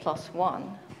takes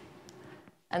 +1.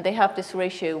 And they have this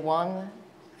ratio 1,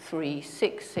 3,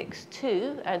 6, 6,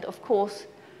 2. And of course,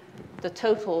 the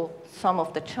total sum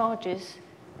of the charges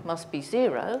must be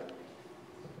 0.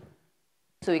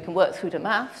 So we can work through the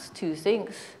maths: 2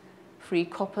 zincs, 3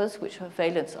 coppers, which are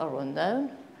valence are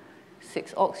unknown,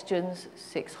 6 oxygens,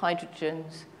 6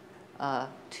 hydrogens,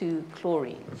 2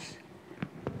 chlorines.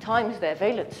 Times their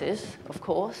valences, of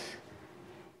course,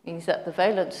 means that the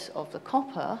valence of the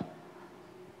copper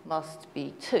must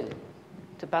be 2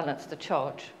 to balance the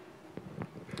charge,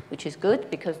 which is good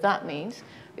because that means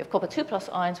we have copper 2+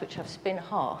 ions which have spin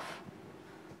half.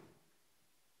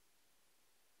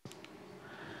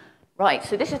 Right,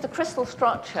 so this is the crystal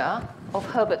structure of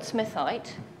Herbert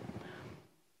smithite.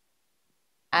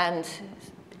 And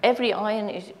every ion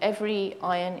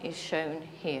is shown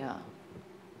here.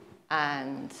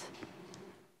 And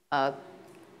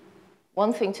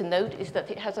one thing to note is that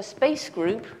it has a space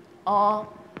group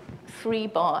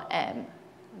R3 bar M.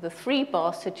 The 3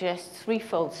 bar suggests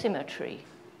threefold symmetry.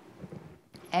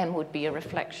 M would be a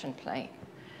reflection plane.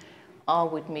 R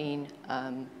would mean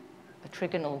a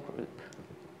trigonal group.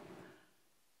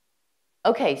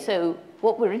 Okay, so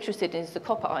what we're interested in is the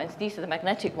copper ions. These are the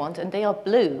magnetic ones, and they are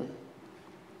blue.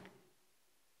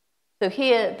 So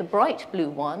here, the bright blue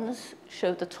ones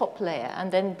show the top layer,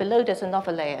 and then below there's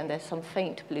another layer, and there's some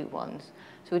faint blue ones.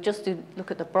 So we just look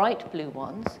at the bright blue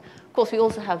ones. Of course, we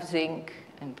also have zinc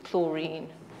and chlorine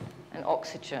and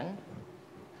oxygen.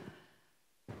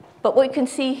 But what you can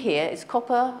see here is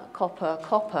copper, copper,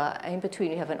 copper, and in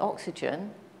between you have an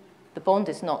oxygen. The bond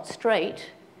is not straight,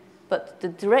 but the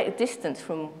direct distance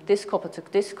from this copper to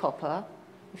this copper,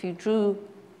 if you drew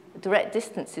direct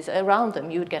distances around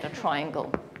them, you would get a triangle,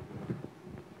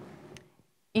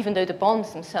 even though the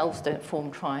bonds themselves don't form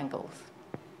triangles.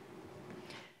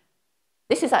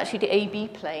 This is actually the AB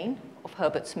plane of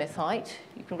Herbert smithite.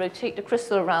 You can rotate the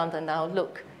crystal around and now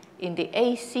look in the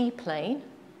AC plane.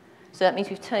 So that means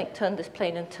we've turned this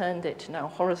plane and turned it now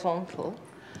horizontal.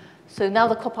 So now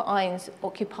the copper ions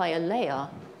occupy a layer,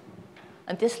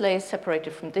 and this layer is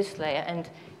separated from this layer, and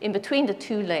in between the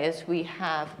two layers we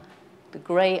have the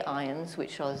gray ions,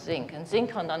 which are zinc, and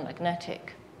zinc are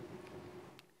non-magnetic.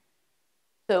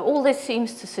 So all this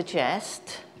seems to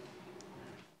suggest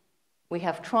we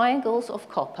have triangles of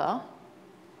copper,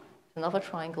 another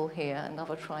triangle here,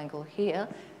 another triangle here.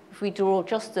 If we draw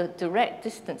just the direct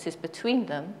distances between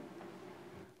them,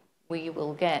 we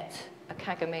will get a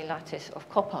Kagame lattice of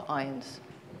copper ions.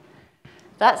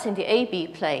 That's in the AB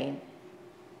plane.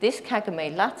 This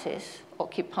Kagame lattice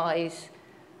occupies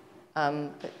a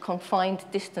confined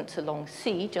distance along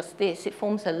C, just this. It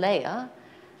forms a layer,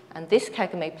 and this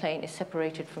Kagame plane is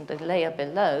separated from the layer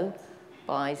below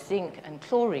by zinc and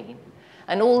chlorine.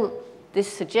 And all this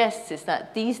suggests is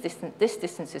that this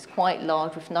distance is quite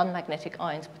large with non-magnetic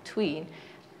ions between,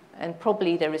 and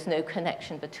probably there is no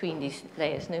connection between these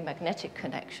layers, no magnetic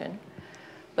connection.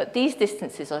 But these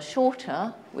distances are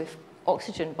shorter with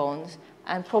oxygen bonds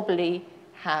and probably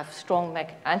have strong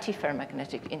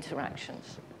antiferromagnetic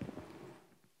interactions.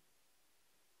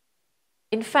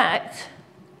 In fact,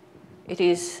 it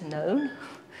is known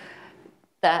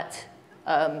that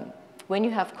when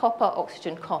you have copper,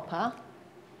 oxygen, copper,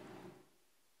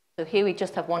 so here we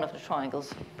just have one of the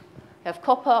triangles. We have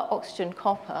copper, oxygen,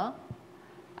 copper,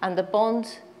 and the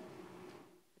bond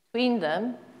between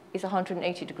them is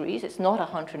 180 degrees. It's not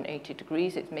 180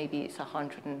 degrees, maybe it's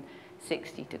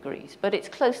 160 degrees, but it's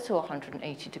close to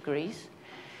 180 degrees.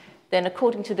 Then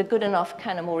according to the good enough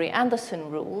Kanamori-Anderson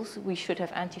rules, we should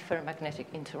have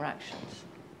antiferromagnetic interactions.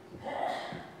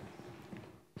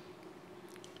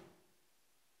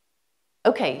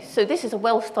 Okay, so this is a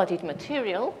well-studied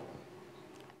material.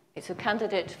 It's a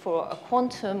candidate for a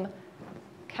quantum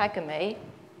Kagame.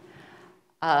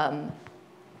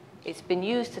 It's been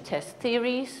used to test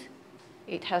theories.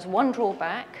 It has one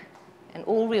drawback, and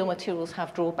all real materials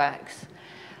have drawbacks.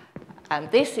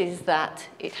 And this is that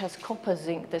it has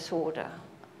copper-zinc disorder,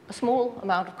 a small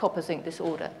amount of copper-zinc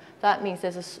disorder. That means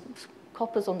there's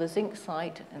coppers on the zinc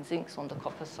side and zincs on the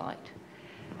copper side.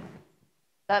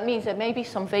 That means there may be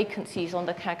some vacancies on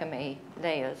the Kagame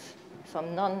layers,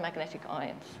 some non-magnetic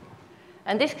ions.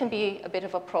 And this can be a bit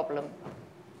of a problem.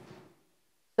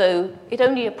 So it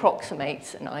only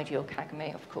approximates an ideal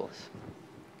Kagame, of course.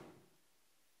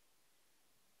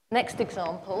 Next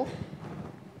example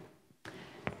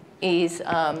is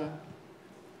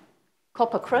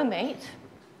copper chromate.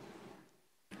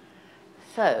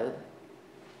 So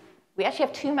we actually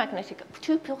have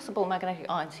two possible magnetic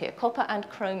ions here, copper and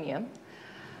chromium.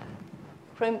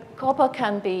 Copper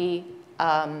can be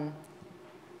have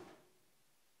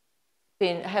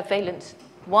valence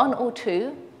 1 or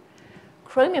 2.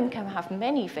 Chromium can have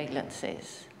many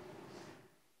valences.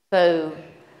 So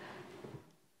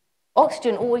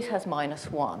oxygen always has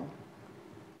 -1.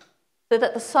 So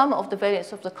that the sum of the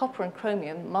valence of the copper and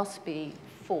chromium must be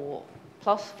 4,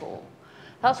 +4.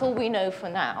 That's all we know for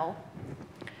now.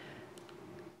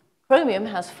 Chromium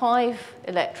has 6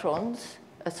 electrons.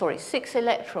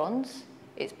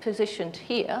 It's positioned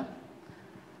here.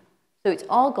 So it's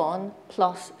argon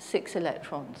plus 6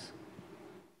 electrons.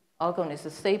 Argon is the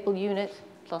stable unit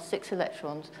plus 6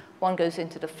 electrons. One goes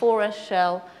into the 4s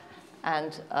shell,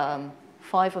 and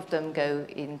 5 of them go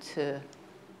into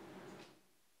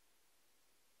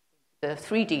the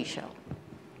 3d shell.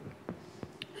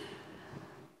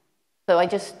 So I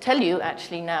just tell you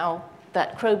actually now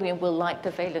that chromium will like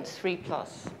the valence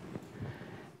 3+,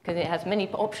 because it has many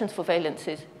options for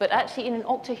valences. But actually in an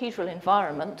octahedral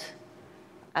environment,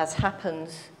 as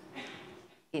happens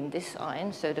in this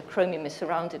ion, so the chromium is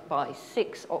surrounded by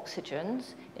 6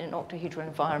 oxygens in an octahedral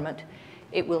environment,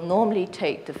 it will normally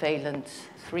take the valence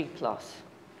 3+.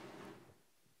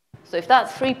 So if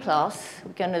that's 3+,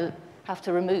 we're going to have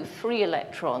to remove 3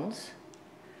 electrons.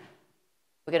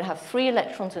 We're going to have 3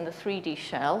 electrons in the 3d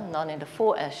shell, none in the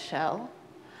 4s shell.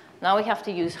 Now we have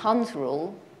to use Hund's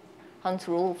rule. Hund's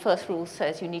rule, first rule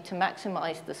says you need to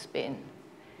maximize the spin.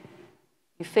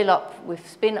 You fill up with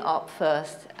spin up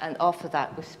first, and after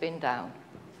that with spin down.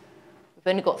 We've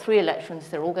only got 3 electrons,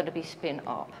 they're all going to be spin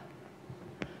up.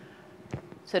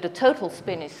 So the total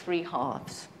spin is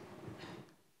 3/2.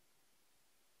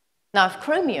 Now, if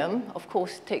chromium, of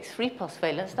course, takes 3+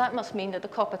 valence, that must mean that the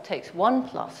copper takes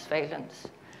 1+ valence,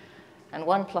 and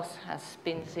 1+ has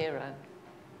spin 0.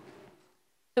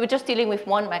 So we're just dealing with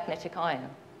one magnetic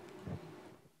ion.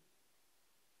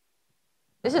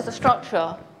 This is the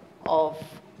structure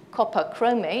of copper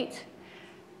chromate.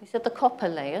 These are the copper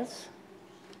layers,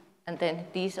 and then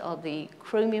these are the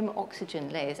chromium-oxygen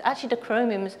layers. Actually, the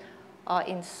chromiums are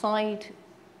inside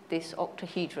this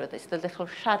octahedra. There's the little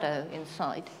shadow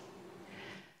inside.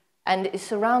 And it's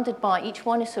surrounded by, each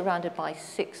one is surrounded by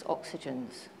 6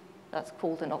 oxygens. That's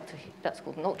called an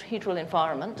octahedral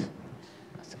environment.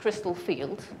 That's the crystal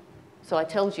field. So I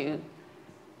told you,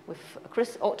 with a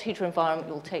octahedral environment,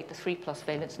 you'll take the 3+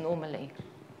 valence normally.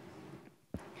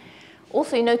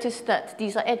 Also, you notice that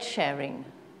these are edge sharing.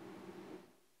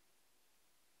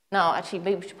 Now, actually,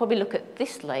 maybe we should probably look at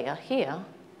this layer here.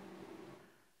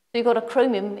 So you've got a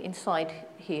chromium inside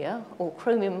here, or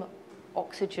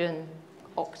chromium-oxygen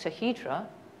octahedra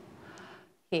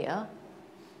here,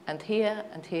 and here,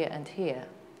 and here, and here.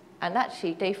 And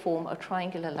actually, they form a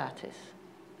triangular lattice.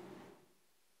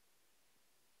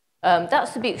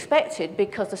 That's to be expected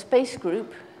because the space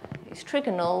group is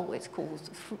trigonal. It's called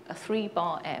a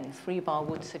 3-bar M. 3-bar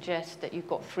would suggest that you've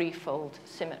got threefold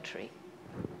symmetry.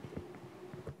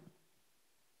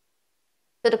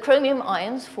 So the chromium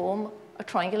ions form a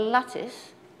triangular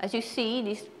lattice. As you see,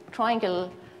 this triangular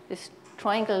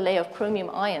layer of chromium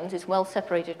ions is well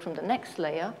separated from the next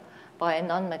layer by a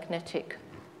non-magnetic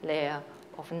layer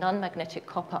of non-magnetic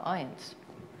copper ions.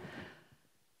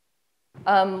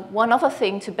 One other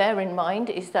thing to bear in mind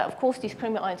is that, of course, these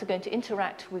chromium ions are going to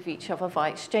interact with each other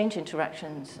via exchange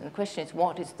interactions. And the question is,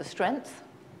 what is the strength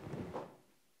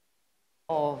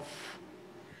of,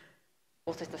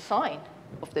 what is the sign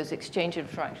of those exchange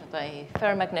interactions? Are they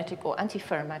ferromagnetic or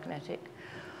antiferromagnetic?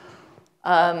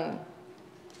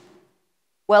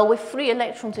 Well, with 3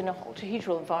 electrons in a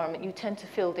octahedral environment, you tend to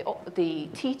feel the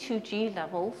T2G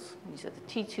levels, these are the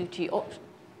T2G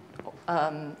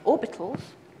orbitals,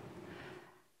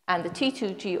 and the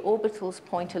T2G orbitals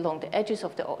point along the edges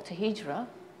of the octahedra,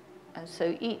 and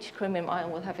so each chromium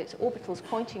ion will have its orbitals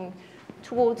pointing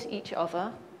towards each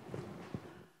other,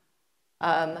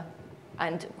 and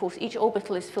of course each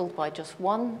orbital is filled by just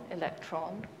 1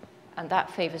 electron, and that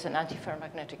favors an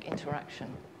antiferromagnetic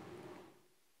interaction.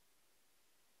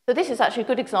 So this is actually a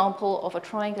good example of a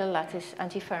triangular lattice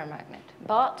antiferromagnet,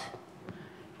 but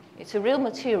it's a real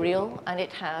material and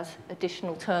it has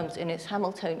additional terms in its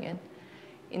Hamiltonian.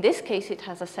 In this case, it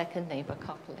has a second neighbor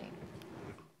coupling.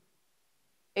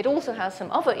 It also has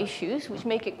some other issues which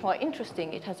make it quite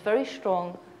interesting. It has very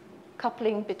strong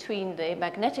coupling between the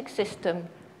magnetic system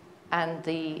and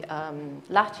the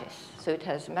lattice. So it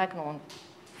has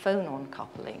magnon-phonon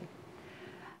coupling.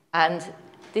 And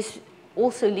this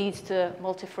also leads to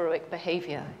multiferroic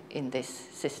behavior in this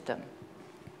system.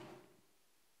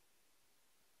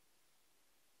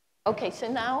 Okay, so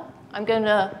now I'm going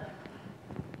to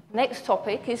Next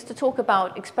topic is to talk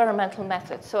about experimental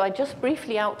methods. So I just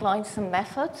briefly outlined some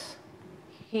methods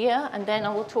here, and then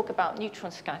I will talk about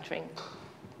neutron scattering.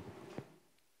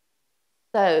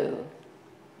 So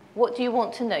what do you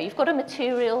want to know? You've got a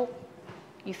material,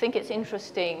 you think it's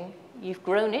interesting, you've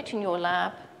grown it in your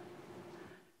lab.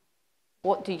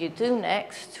 What do you do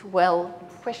next? Well,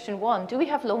 question one, do we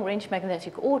have long-range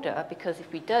magnetic order? Because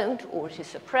if we don't, or it is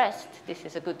suppressed, this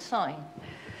is a good sign.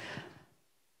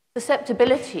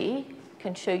 Susceptibility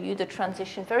can show you the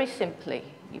transition very simply.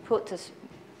 You put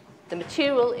the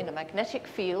material in a magnetic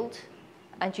field,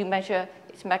 and you measure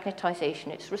its magnetization,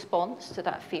 its response to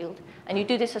that field, and you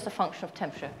do this as a function of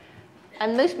temperature.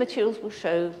 And most materials will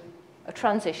show a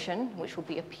transition, which will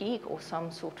be a peak or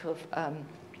some sort of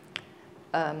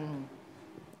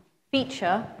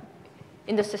feature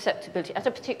in the susceptibility at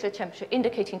a particular temperature,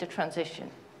 indicating the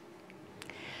transition.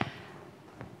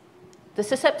 The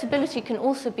susceptibility can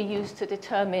also be used to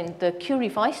determine the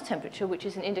Curie-Weiss temperature, which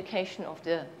is an indication of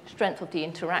the strength of the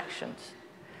interactions.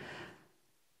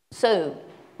 So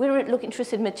we're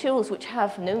interested in materials which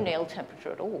have no Néel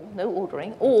temperature at all, no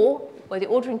ordering, or where the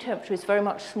ordering temperature is very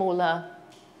much smaller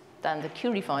than the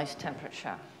Curie-Weiss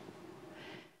temperature.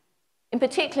 In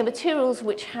particular, materials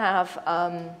which have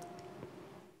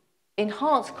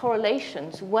enhanced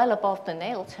correlations well above the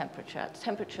Néel temperature,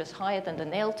 temperatures higher than the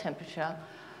Néel temperature,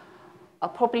 are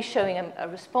probably showing a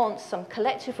response, some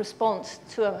collective response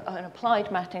to an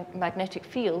applied magnetic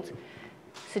field,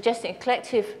 suggesting a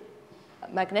collective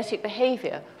magnetic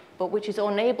behavior, but which is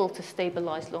unable to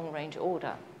stabilize long-range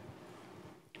order.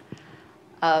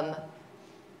 And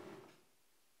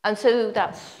so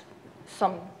that's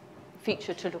some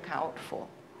feature to look out for.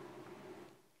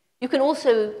 You can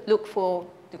also look for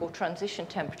your transition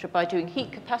temperature by doing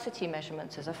heat capacity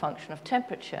measurements as a function of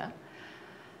temperature.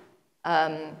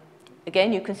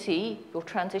 Again, you can see your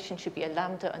transition should be a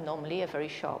lambda anomaly, a very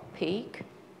sharp peak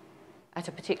at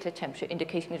a particular temperature,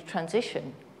 indicating a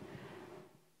transition.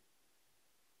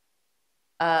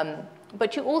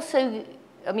 But you also,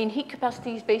 I mean, heat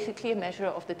capacity is basically a measure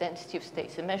of the density of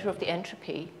states, a measure of the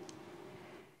entropy.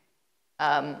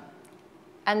 And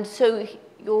so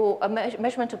your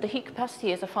measurement of the heat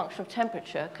capacity as a function of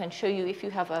temperature can show you if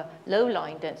you have a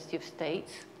low-lying density of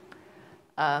states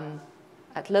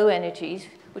at low energies,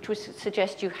 which would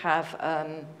suggest you have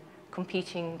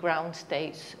competing ground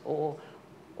states or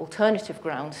alternative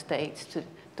ground states to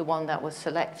the one that was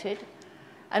selected.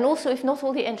 And also, if not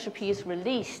all the entropy is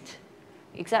released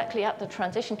exactly at the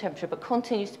transition temperature, but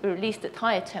continues to be released at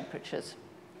higher temperatures,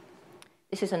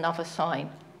 this is another sign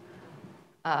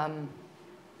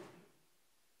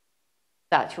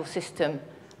that your system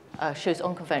shows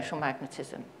unconventional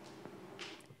magnetism.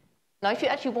 Now, if you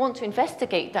actually want to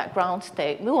investigate that ground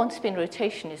state, muon spin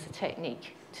rotation is a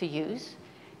technique to use.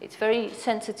 It's very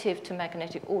sensitive to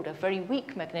magnetic order. Very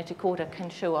weak magnetic order can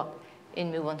show up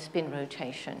in muon spin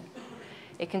rotation.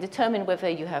 It can determine whether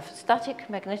you have static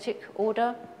magnetic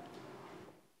order,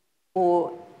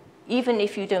 or even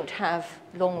if you don't have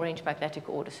long-range magnetic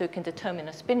order. So it can determine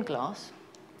a spin glass.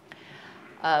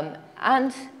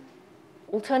 And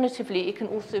alternatively, it can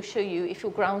also show you if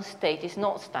your ground state is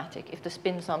not static, if the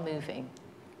spins are moving.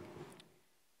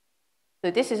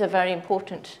 So this is a very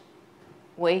important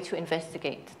way to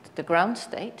investigate the ground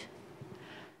state.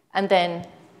 And then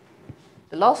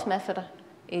the last method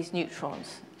is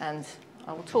neutrons. And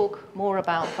I will talk more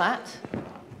about that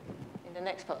in the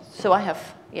next part. So I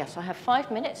have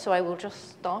 5 minutes, so I will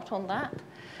just start on that.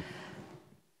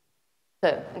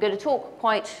 So I'm going to talk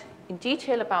quite in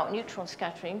detail about neutron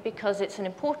scattering because it's an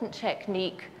important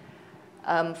technique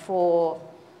for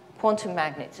quantum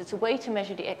magnets. It's a way to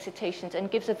measure the excitations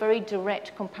and gives a very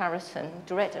direct comparison,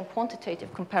 direct and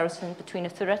quantitative comparison between a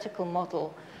theoretical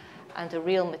model and a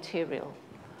real material.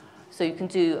 So you can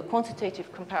do a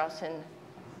quantitative comparison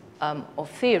of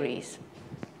theories.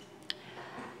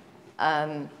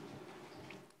 So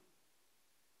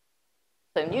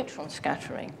neutron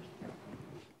scattering.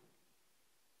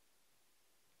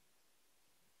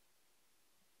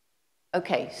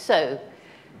 Okay, so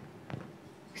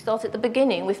start at the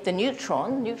beginning with the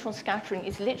neutron. Neutron scattering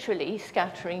is literally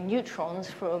scattering neutrons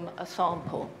from a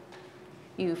sample.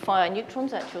 You fire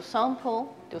neutrons at your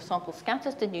sample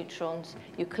scatters the neutrons,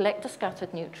 you collect the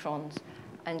scattered neutrons,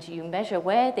 and you measure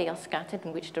where they are scattered,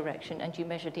 in which direction, and you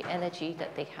measure the energy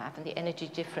that they have and the energy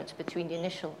difference between the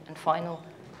initial and final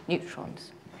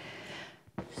neutrons.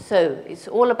 So it's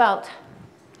all about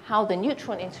how the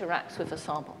neutron interacts with the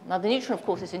sample. Now, the neutron, of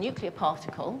course, is a nuclear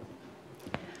particle.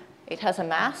 It has a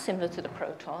mass similar to the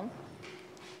proton.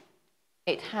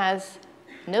 It has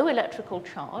no electrical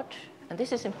charge, and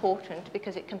this is important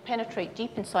because it can penetrate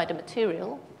deep inside a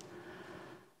material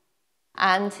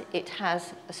and it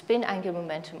has a spin angular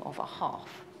momentum of 1/2.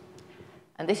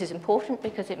 And this is important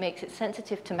because it makes it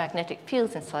sensitive to magnetic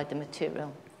fields inside the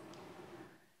material.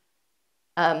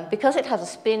 Because it has a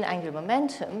spin angular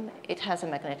momentum, it has a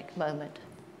magnetic moment.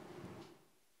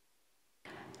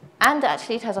 And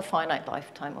actually, it has a finite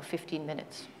lifetime of 15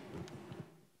 minutes.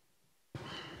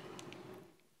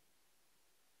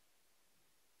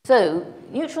 So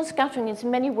neutron scattering is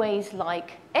in many ways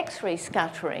like X-ray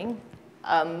scattering,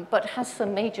 but has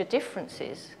some major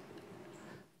differences.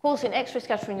 Of course, in X-ray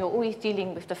scattering, you're always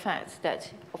dealing with the fact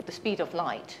that of the speed of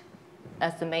light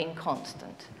as the main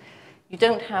constant. You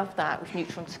don't have that with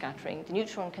neutron scattering. The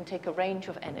neutron can take a range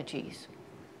of energies.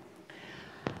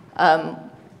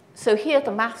 So here are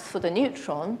the maths for the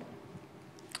neutron.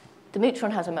 The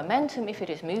neutron has a momentum if it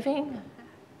is moving.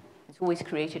 It's always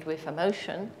created with a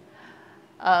motion.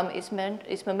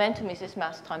 Its momentum is its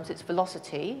mass times its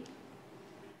velocity,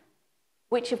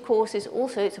 which of course is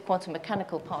also, it's a quantum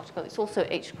mechanical particle, it's also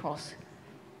h cross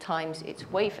times its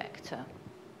wave vector.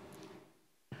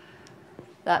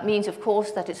 That means, of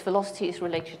course, that its velocity is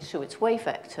related to its wave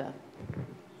vector,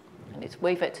 and its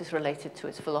wave vector is related to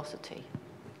its velocity.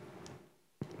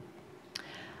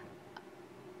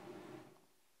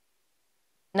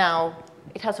 Now,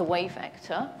 it has a wave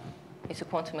vector. It's a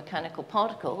quantum mechanical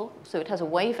particle, so it has a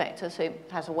wave vector, so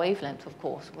it has a wavelength, of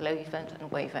course, wavelength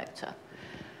and wave vector.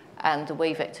 And the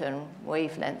wave vector and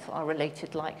wavelength are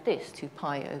related like this, 2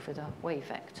 pi over the wave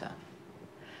vector.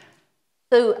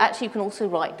 So actually, you can also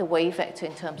write the wave vector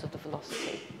in terms of the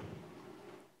velocity.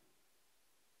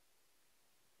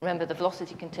 Remember, the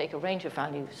velocity can take a range of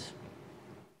values.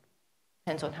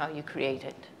 Depends on how you create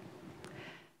it.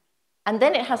 And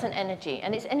then it has an energy,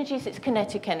 and its energy is its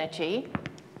kinetic energy.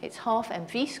 It's 1/2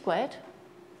 mv squared,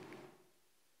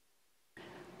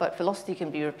 but velocity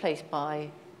can be replaced by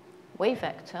wave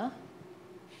vector,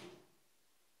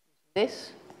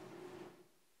 this.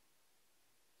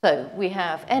 So we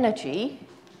have energy,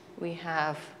 we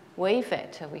have wave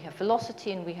vector, we have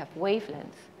velocity, and we have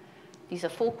wavelength. These are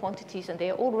 4 quantities, and they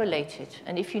are all related.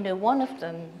 And if you know one of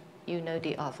them, you know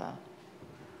the other,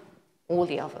 all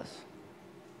the others.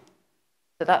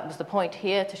 So that was the point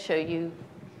here, to show you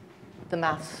the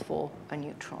maths for a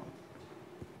neutron.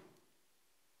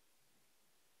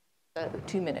 So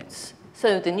 2 minutes.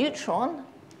 So the neutron,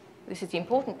 this is the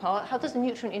important part. How does the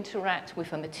neutron interact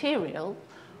with a material?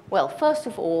 Well, first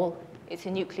of all, it's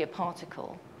a nuclear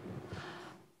particle.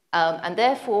 And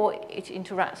therefore, it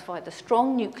interacts via the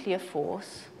strong nuclear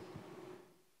force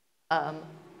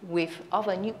with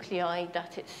other nuclei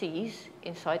that it sees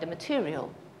inside the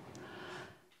material.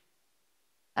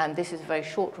 And this is a very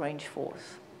short-range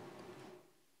force.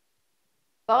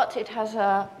 But it has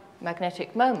a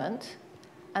magnetic moment,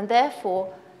 and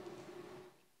therefore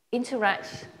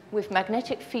interacts with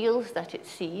magnetic fields that it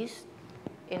sees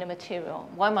in a material.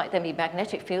 Why might there be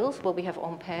magnetic fields? Well, we have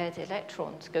unpaired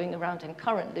electrons going around in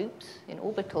current loops, in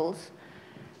orbitals,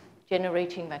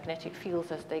 generating magnetic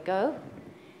fields as they go,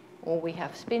 or we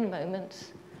have spin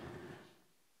moments.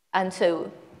 And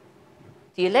so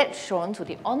the electrons, or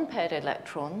the unpaired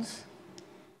electrons,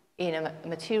 in a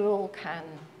material can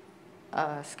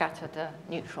scatter the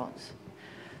neutrons.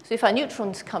 So if our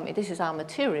neutrons come in, this is our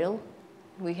material,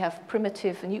 we have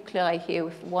primitive nuclei here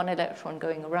with 1 electron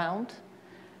going around,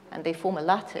 and they form a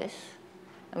lattice,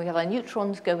 and we have our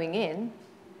neutrons going in.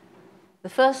 The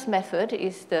first method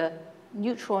is the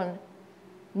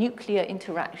neutron-nuclear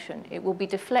interaction. It will be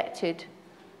deflected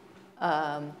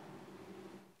by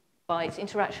its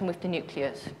interaction with the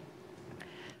nucleus.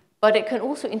 But it can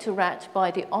also interact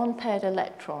by the unpaired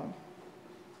electron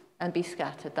and be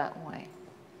scattered that way.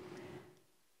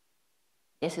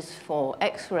 This is for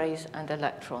X-rays and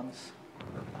electrons.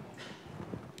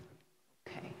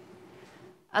 Okay.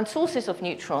 And sources of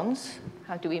neutrons,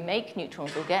 how do we make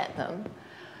neutrons or get them?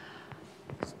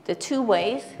 There are 2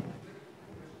 ways.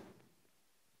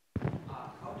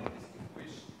 How do you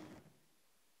distinguish?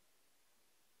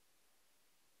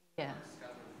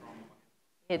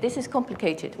 Yeah, this is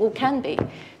complicated, or can be.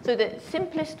 So the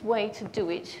simplest way to do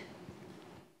it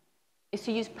is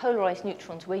to use polarized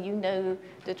neutrons, where you know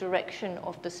the direction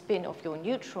of the spin of your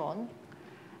neutron,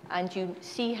 and you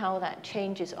see how that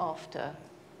changes after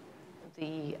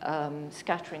the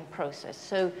scattering process.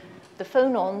 So the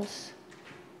phonons,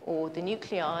 or the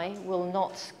nuclei, will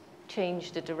not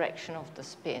change the direction of the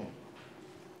spin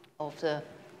of the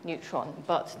neutron,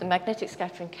 but the magnetic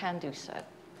scattering can do so.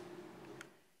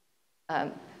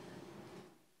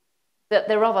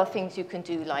 There are other things you can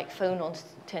do, like phonons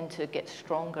tend to get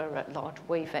stronger at large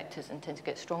wave vectors and tend to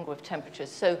get stronger with temperatures.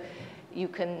 So you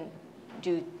can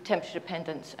do temperature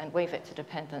dependence and wave vector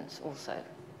dependence also.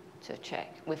 to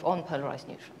check with unpolarized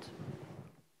neutrons.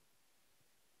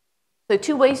 So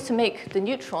 2 ways to make the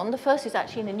neutron. The first is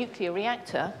actually in a nuclear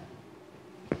reactor.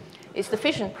 It's the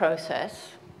fission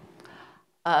process.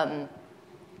 So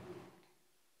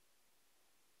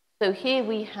here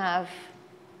we have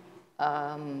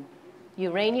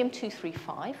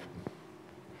uranium-235.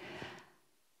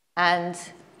 And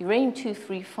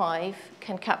uranium-235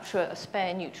 can capture a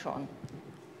spare neutron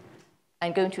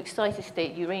and go into excited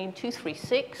state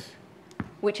uranium-236,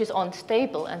 which is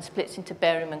unstable and splits into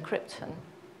barium and krypton,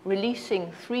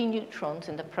 releasing 3 neutrons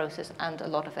in the process and a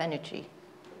lot of energy.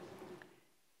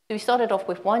 So we started off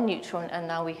with 1 neutron, and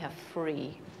now we have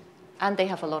 3. And they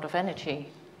have a lot of energy.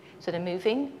 So they're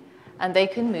moving, and they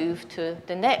can move to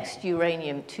the next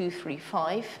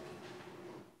uranium-235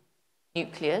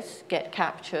 nucleus, get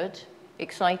captured,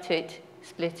 excited,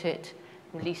 split it,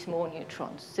 release more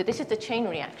neutrons. So this is the chain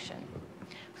reaction.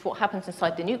 It's what happens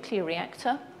inside the nuclear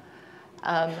reactor.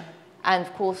 And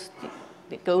of course,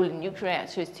 the goal in nuclear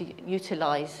reactor is to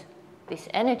utilize this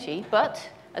energy, but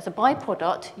as a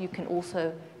byproduct, you can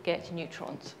also get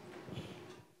neutrons.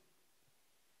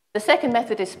 The second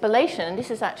method is spallation, and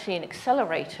this is actually an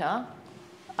accelerator.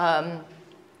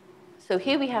 So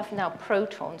here we have now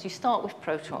protons. You start with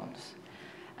protons,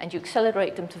 and you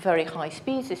accelerate them to very high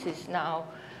speeds. This is now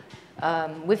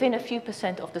within a few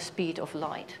 % of the speed of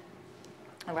light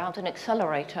around an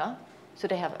accelerator, so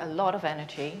they have a lot of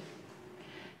energy.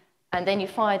 And then you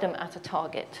fire them at a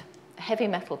target, a heavy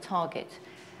metal target.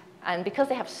 And because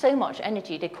they have so much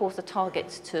energy, they cause the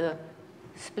targets to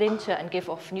splinter and give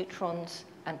off neutrons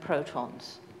and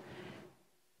protons.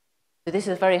 So this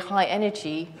is a very high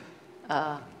energy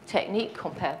technique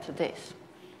compared to this.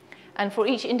 And for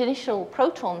each initial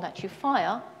proton that you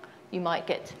fire, you might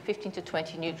get 15 to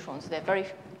 20 neutrons. They're very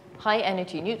high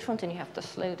energy neutrons, and you have to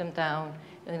slow them down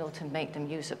in order to make them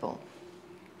usable.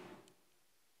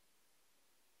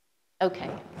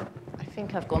 Okay, I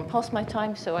think I've gone past my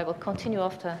time, so I will continue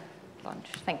after lunch.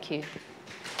 Thank you.